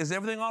okay? Is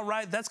everything all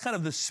right? That's kind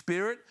of the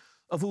spirit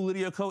of who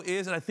Lydia Ko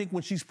is. And I think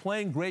when she's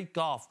playing great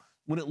golf,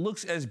 when it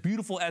looks as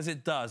beautiful as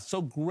it does,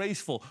 so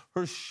graceful,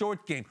 her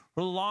short game,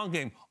 her long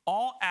game,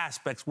 all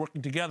aspects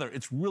working together,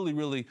 it's really,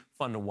 really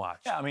fun to watch.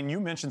 Yeah, I mean, you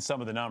mentioned some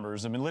of the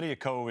numbers. I mean, Lydia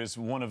Ko is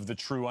one of the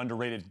true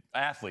underrated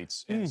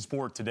athletes in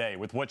sport today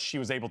with what she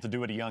was able to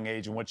do at a young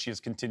age and what she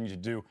has continued to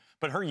do.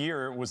 But her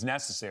year was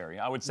necessary.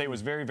 I would say it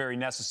was very, very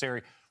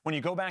necessary. When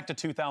you go back to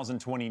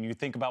 2020 and you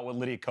think about what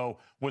Lydia Ko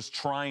was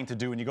trying to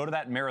do, and you go to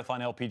that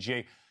Marathon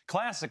LPGA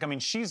Classic, I mean,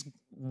 she's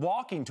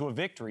walking to a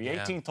victory.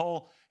 Yeah. 18th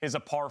hole is a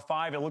par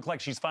 5. It looked like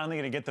she's finally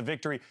going to get the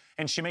victory,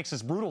 and she makes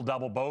this brutal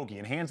double bogey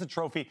and hands the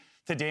trophy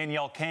to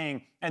Danielle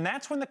Kang. And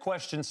that's when the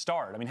questions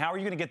start. I mean, how are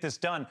you going to get this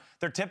done?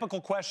 They're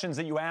typical questions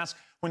that you ask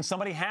when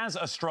somebody has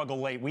a struggle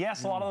late. We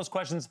asked a lot of those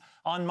questions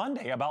on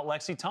Monday about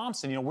Lexi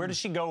Thompson. Where does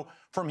she go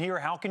from here?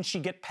 How can she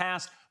get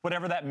past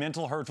whatever that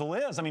mental hurdle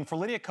is? I mean, for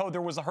Lydia Ko,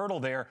 there was a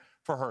hurdle there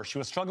for her. She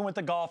was struggling with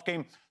the golf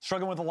game,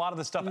 struggling with a lot of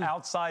the stuff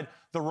outside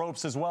the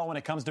ropes as well when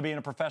it comes to being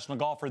a professional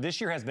golfer.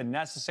 This year has been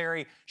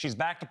necessary. She's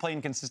back to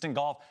playing consistent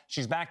golf.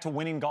 She's back to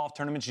winning golf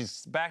tournaments.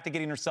 She's back to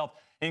getting herself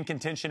in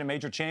contention in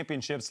major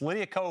championships.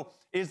 Lydia Ko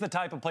is the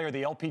type of player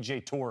the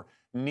LPGA Tour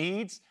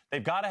needs.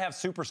 They've got to have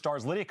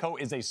superstars. Lydia Ko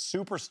is a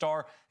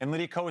superstar, and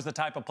Lydia Ko is the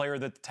type of player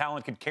that the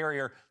talent could carry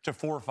her to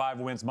 4 or 5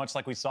 wins, much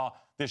like we saw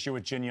this year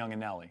with Jin Young and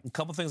Nelly. A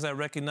couple things I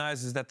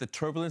recognize is that the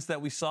turbulence that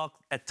we saw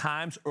at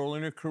times early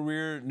in her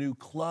career, new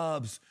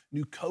clubs,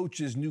 new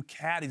coaches, new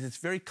caddies, it's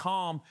very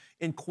calm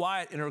and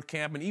quiet in her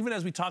camp. And even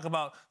as we talk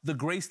about the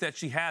grace that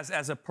she has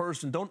as a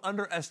person, don't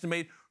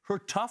underestimate her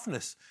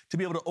toughness to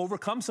be able to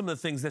overcome some of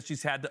the things that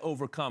she's had to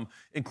overcome,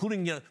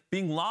 including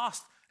being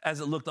lost as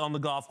it looked on the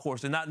golf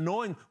course and not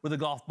knowing where the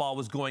golf ball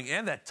was going,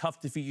 and that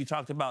tough defeat you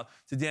talked about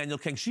to Danielle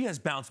Kang. She has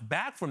bounced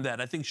back from that.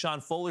 I think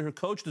Sean Foley, her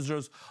coach,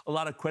 deserves a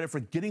lot of credit for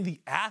getting the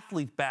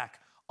athlete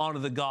back onto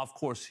the golf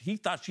course. He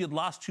thought she had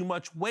lost too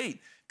much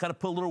weight, kind of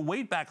put a little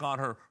weight back on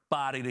her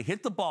body to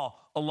hit the ball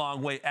a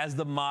long way as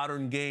the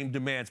modern game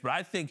demands. But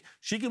I think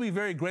she can be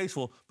very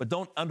graceful, but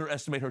don't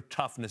underestimate her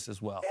toughness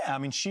as well. Yeah, I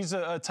mean, she's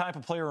a type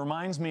of player,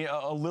 reminds me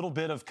a little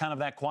bit of kind of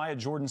that quiet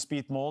Jordan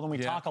Spieth mold. And we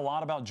talk a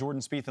lot about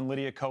Jordan Spieth and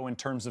Lydia Ko in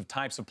terms of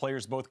types of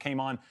players. Both came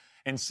on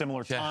in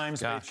similar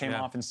times. They came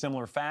off in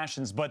similar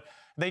fashions. But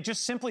they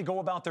just simply go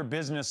about their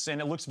business,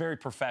 and it looks very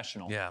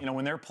professional. Yeah. You know,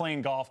 when they're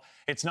playing golf,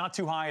 it's not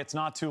too high, it's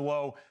not too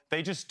low.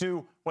 They just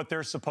do what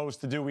they're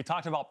supposed to do. We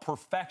talked about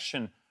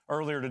perfection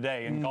earlier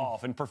today in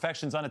golf, and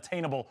perfection's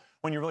unattainable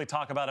when you really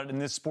talk about it in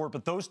this sport.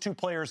 But those two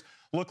players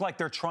look like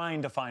they're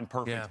trying to find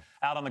perfect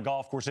out on the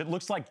golf course. It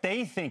looks like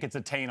they think it's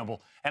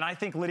attainable. And I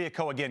think Lydia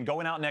Ko, again,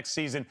 going out next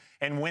season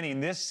and winning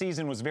this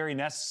season was very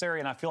necessary.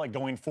 And I feel like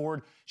going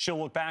forward, she'll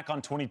look back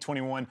on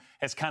 2021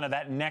 as kind of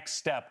that next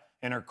step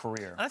in her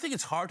career. And I think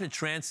it's hard to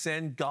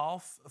transcend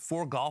golf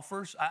for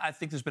golfers. I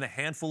think there's been a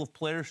handful of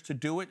players to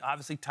do it.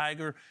 Obviously,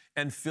 Tiger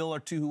and Phil are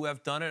two who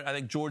have done it. I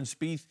think Jordan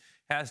Spieth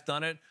has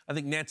done it. I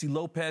think Nancy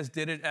Lopez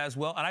did it as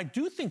well. And I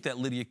do think that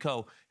Lydia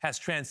Ko has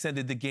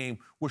transcended the game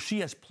where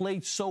she has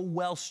played so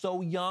well,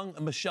 so young.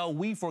 Michelle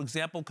Wie, for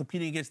example,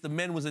 competing against the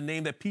men was a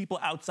name that people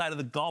outside of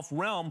the golf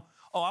realm,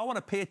 I want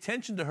to pay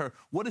attention to her.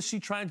 What is she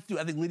trying to do?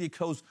 I think Lydia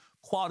Ko's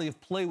quality of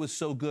play was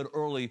so good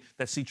early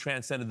that she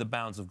transcended the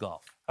bounds of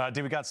golf.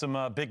 We got some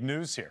big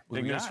news here.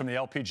 Big news from the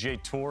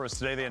LPGA Tour is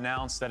today they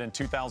announced that in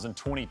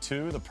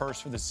 2022, the purse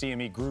for the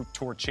CME Group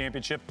Tour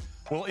Championship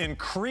will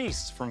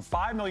increase from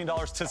 $5 million to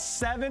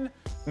 $7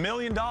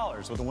 million,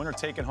 with the winner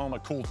taking home a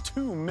cool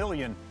 $2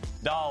 million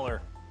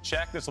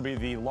check. This will be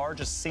the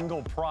largest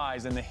single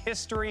prize in the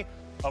history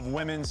of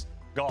women's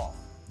golf.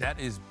 That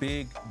is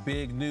big,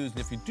 big news. And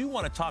if you do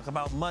want to talk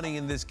about money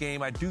in this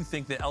game, I do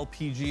think the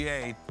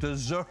LPGA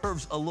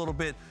deserves a little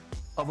bit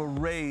of a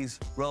raise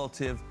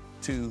relative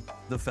to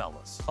the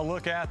fellas. A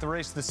look at the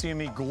race to the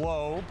CME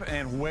Globe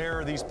and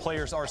where these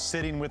players are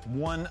sitting with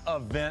one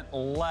event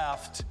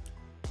left.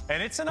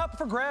 And it's an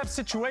up-for-grabs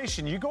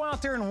situation. You go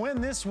out there and win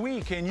this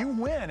week, and you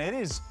win. It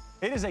is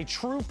a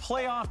true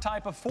playoff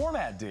type of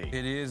format, D.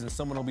 It is, and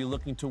someone will be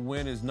looking to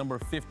win is number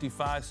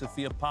 55,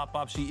 Sophia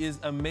Popov. She is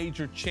a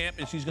major champ,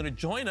 and she's going to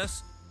join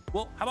us.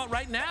 Well, how about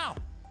right now?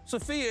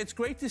 Sophia, it's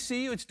great to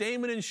see you. It's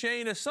Damon and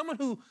Shane. As someone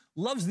who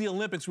loves the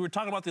Olympics, we were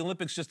talking about the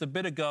Olympics just a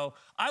bit ago.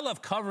 I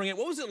love covering it.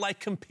 What was it like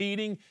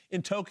competing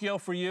in Tokyo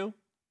for you?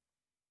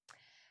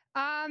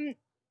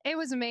 It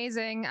was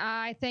amazing.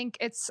 I think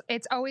it's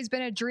always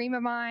been a dream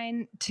of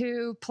mine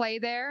to play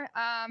there.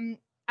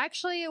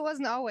 Actually, it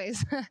wasn't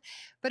always,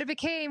 but it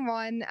became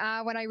one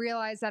when I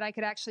realized that I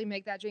could actually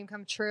make that dream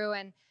come true.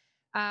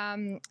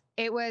 And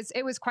it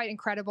was quite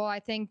incredible. I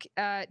think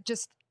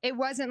it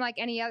wasn't like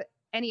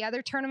any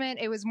other tournament.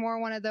 It was more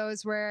one of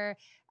those where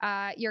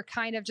you're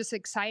kind of just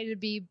excited to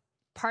be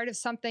part of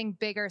something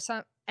bigger,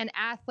 an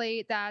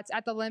athlete that's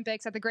at the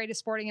Olympics, at the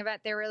greatest sporting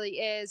event there really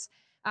is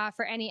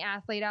for any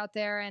athlete out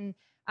there. And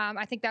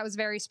I think that was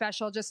very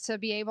special just to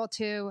be able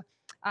to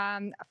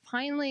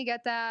finally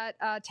get that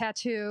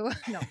tattoo.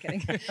 No, I'm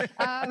kidding.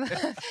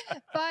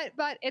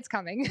 But it's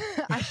coming.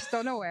 I just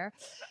don't know where.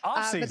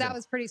 But that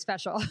was pretty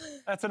special.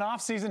 That's an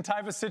off-season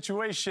type of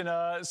situation.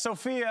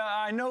 Sophia,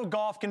 I know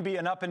golf can be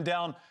an up and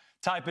down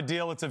type of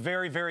deal. It's a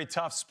very, very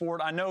tough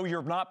sport. I know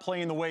you're not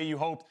playing the way you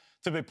hoped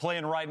to be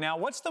playing right now.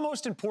 What's the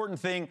most important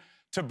thing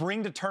to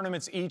bring to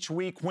tournaments each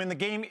week when the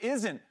game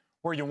isn't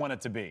where you want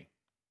it to be?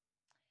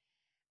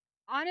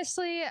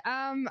 Honestly,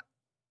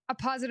 a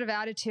positive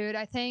attitude.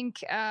 I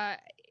think I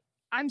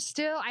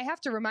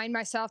have to remind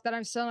myself that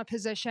I'm still in a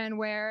position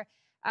where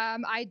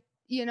I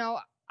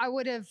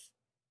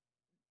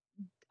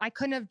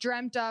couldn't have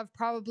dreamt of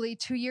probably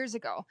 2 years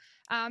ago.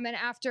 And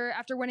after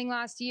winning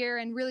last year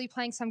and really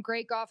playing some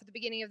great golf at the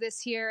beginning of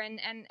this year and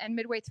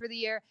midway through the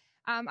year,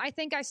 I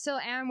think I still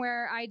am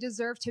where I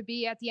deserve to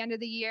be at the end of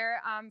the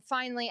year.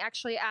 Finally,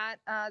 actually at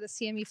the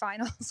CME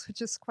finals,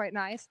 which is quite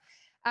nice.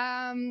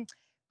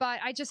 But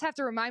I just have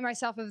to remind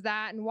myself of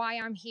that and why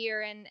I'm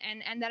here and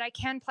that I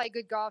can play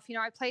good golf. You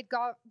know, I played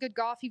good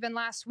golf even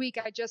last week.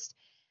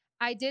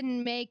 I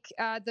didn't make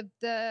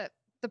the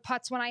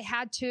putts when I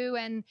had to,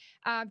 and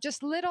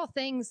just little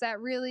things that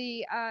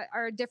really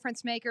are a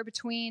difference maker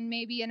between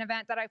maybe an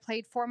event that I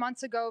played 4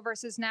 months ago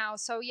versus now.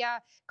 So yeah,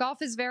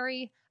 golf is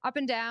very up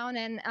and down,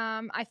 and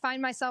I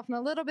find myself in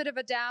a little bit of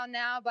a down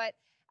now, but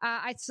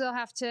I still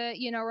have to,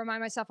 remind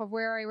myself of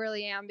where I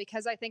really am,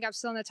 because I think I'm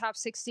still in the top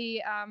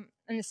 60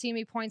 in the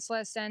CME points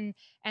list, and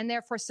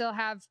therefore still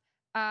have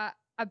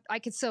I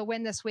could still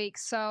win this week.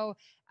 So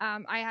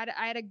I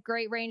had a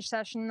great range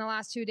session in the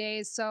last 2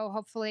 days. So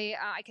hopefully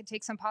I can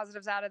take some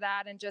positives out of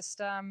that and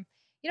just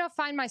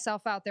find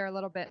myself out there a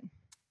little bit.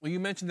 Well, you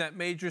mentioned that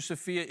major,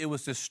 Sophia. It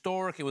was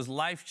historic. It was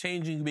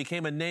life-changing. You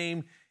became a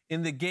name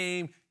in the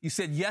game. You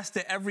said yes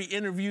to every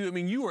interview. I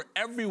mean, you were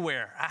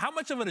everywhere. How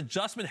much of an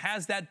adjustment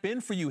has that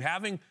been for you,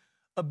 having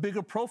a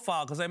bigger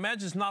profile? Because I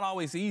imagine it's not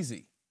always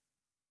easy.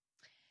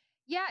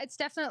 Yeah, it's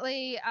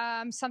definitely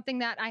something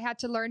that I had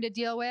to learn to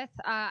deal with.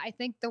 I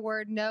think the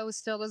word no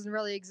still doesn't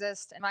really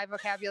exist in my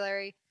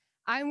vocabulary.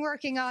 I'm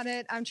working on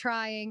it. I'm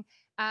trying.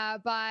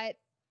 But,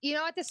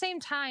 at the same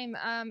time,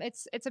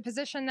 it's a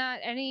position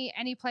that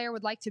any player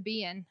would like to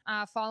be in,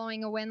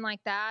 following a win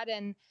like that.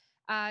 And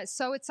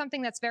so it's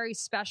something that's very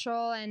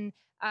special. And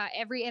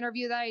every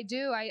interview that I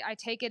do, I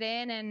take it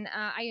in and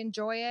I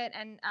enjoy it.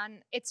 And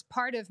it's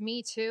part of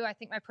me, too. I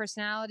think my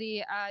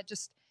personality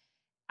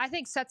I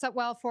think sets up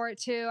well for it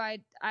too.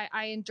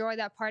 I enjoy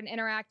that part and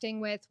interacting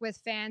with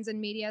fans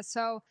and media.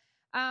 So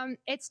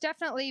it's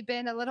definitely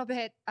been a little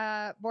bit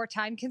more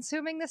time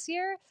consuming this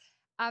year.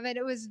 And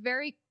it was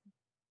very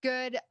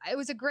good. It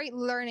was a great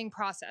learning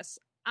process.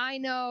 I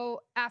know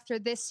after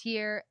this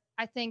year,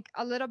 I think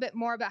a little bit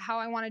more about how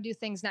I want to do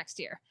things next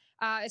year,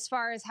 as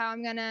far as how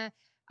I'm going to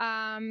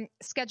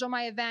schedule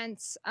my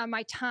events,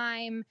 my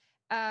time,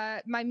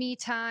 my me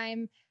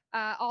time,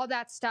 all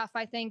that stuff.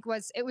 I think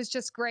it was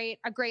just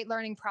a great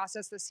learning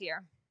process this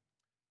year.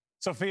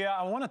 Sophia,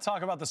 I want to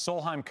talk about the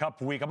Solheim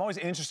Cup week. I'm always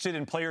interested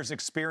in players'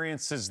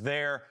 experiences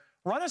there.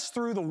 Run us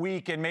through the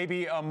week and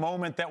maybe a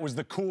moment that was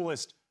the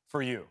coolest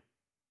for you.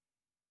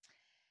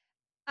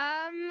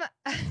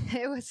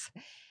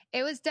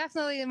 It was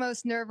definitely the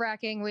most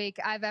nerve-wracking week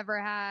I've ever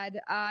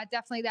had.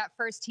 Definitely that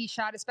first tee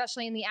shot,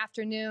 especially in the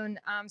afternoon,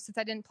 since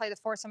I didn't play the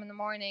foursome in the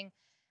morning,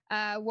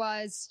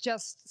 was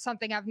just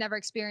something I've never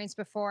experienced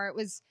before.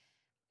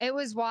 It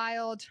was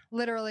wild,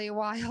 literally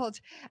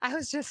wild. I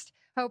was just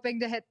hoping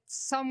to hit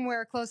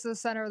somewhere close to the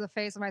center of the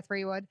face of my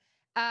 3-wood.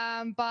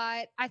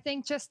 But I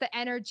think just the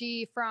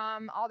energy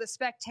from all the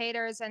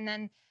spectators and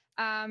then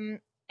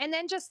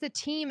just the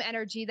team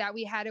energy that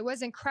we had, it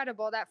was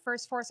incredible. That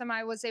first foursome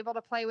I was able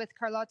to play with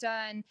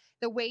Carlota, and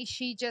the way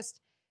she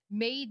just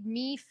made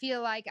me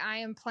feel like I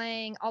am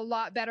playing a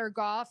lot better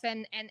golf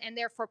and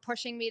therefore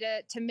pushing me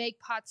to make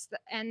putts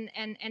and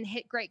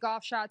hit great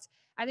golf shots.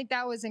 I think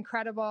that was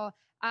incredible.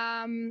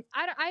 I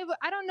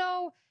don't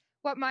know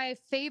what my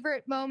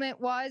favorite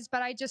moment was,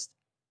 but I just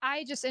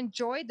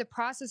enjoyed the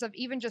process of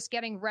even just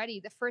getting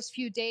ready. The first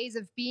few days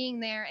of being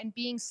there and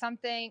being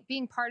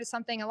part of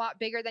something a lot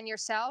bigger than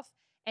yourself,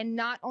 and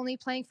not only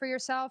playing for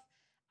yourself.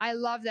 I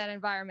love that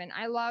environment.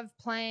 I love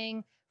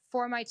playing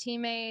for my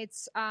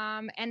teammates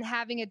and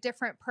having a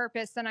different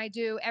purpose than I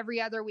do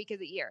every other week of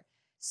the year.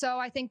 So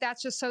I think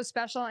that's just so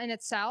special in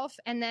itself.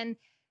 And then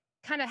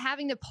kind of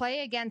having to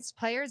play against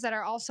players that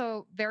are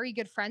also very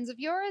good friends of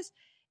yours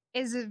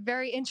is a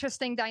very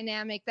interesting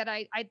dynamic that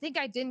I think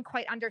I didn't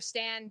quite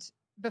understand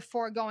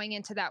before going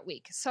into that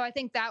week. So I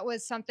think that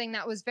was something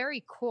that was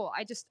very cool.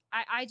 I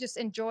just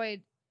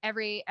enjoyed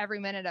every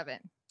minute of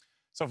it.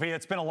 Sophia,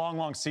 it's been a long,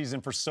 long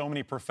season for so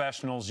many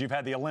professionals. You've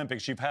had the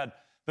Olympics, you've had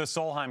the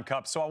Solheim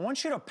Cup. So I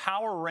want you to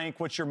power rank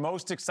what you're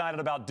most excited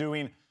about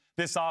doing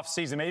this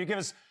offseason. Maybe give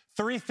us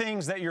 3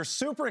 things that you're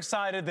super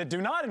excited that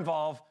do not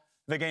involve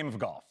the game of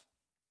golf.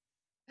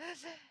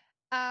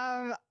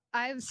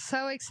 I'm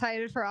so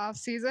excited for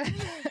offseason.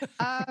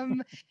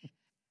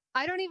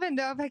 I don't even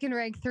know if I can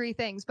rank 3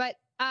 things, but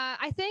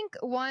I think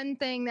one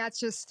thing that's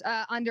just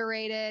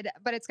underrated,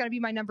 but it's going to be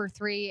my number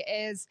 3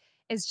 is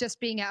just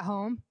being at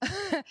home,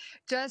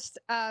 just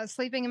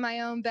sleeping in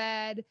my own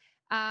bed,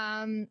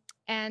 and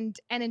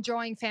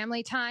enjoying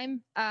family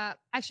time.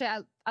 Actually,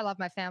 I love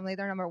my family.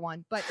 They're number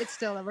 1, but it's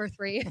still number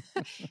 3.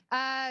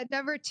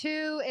 Number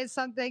 2 is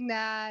something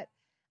that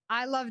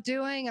I love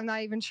doing. I'm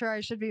not even sure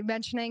I should be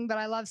mentioning, but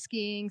I love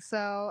skiing.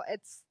 So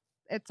it's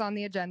on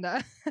the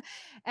agenda.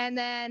 And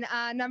then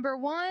number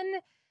 1,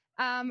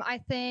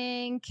 I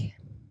think,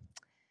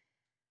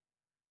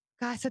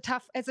 God,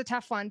 it's a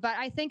tough one, but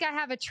I think I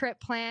have a trip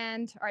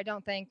planned, or I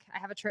don't think I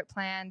have a trip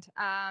planned.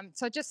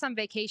 So just some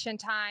vacation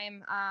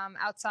time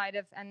outside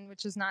of, and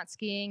which is not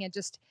skiing, and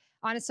just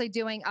honestly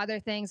doing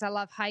other things. I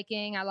love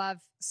hiking. I love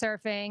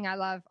surfing. I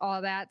love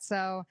all that.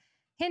 So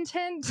hint,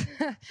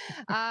 something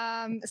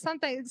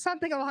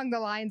along the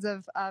lines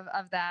of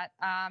that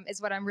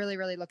is what I'm really,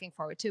 really looking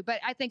forward to. But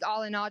I think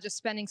all in all, just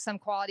spending some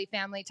quality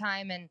family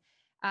time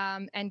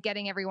and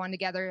getting everyone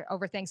together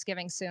over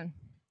Thanksgiving soon.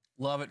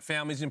 Love it.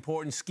 Family's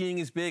important. Skiing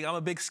is big. I'm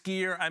a big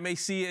skier. I may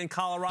see you in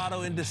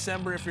Colorado in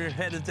December if you're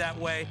headed that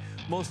way.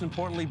 Most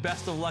importantly,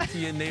 best of luck to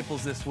you in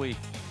Naples this week.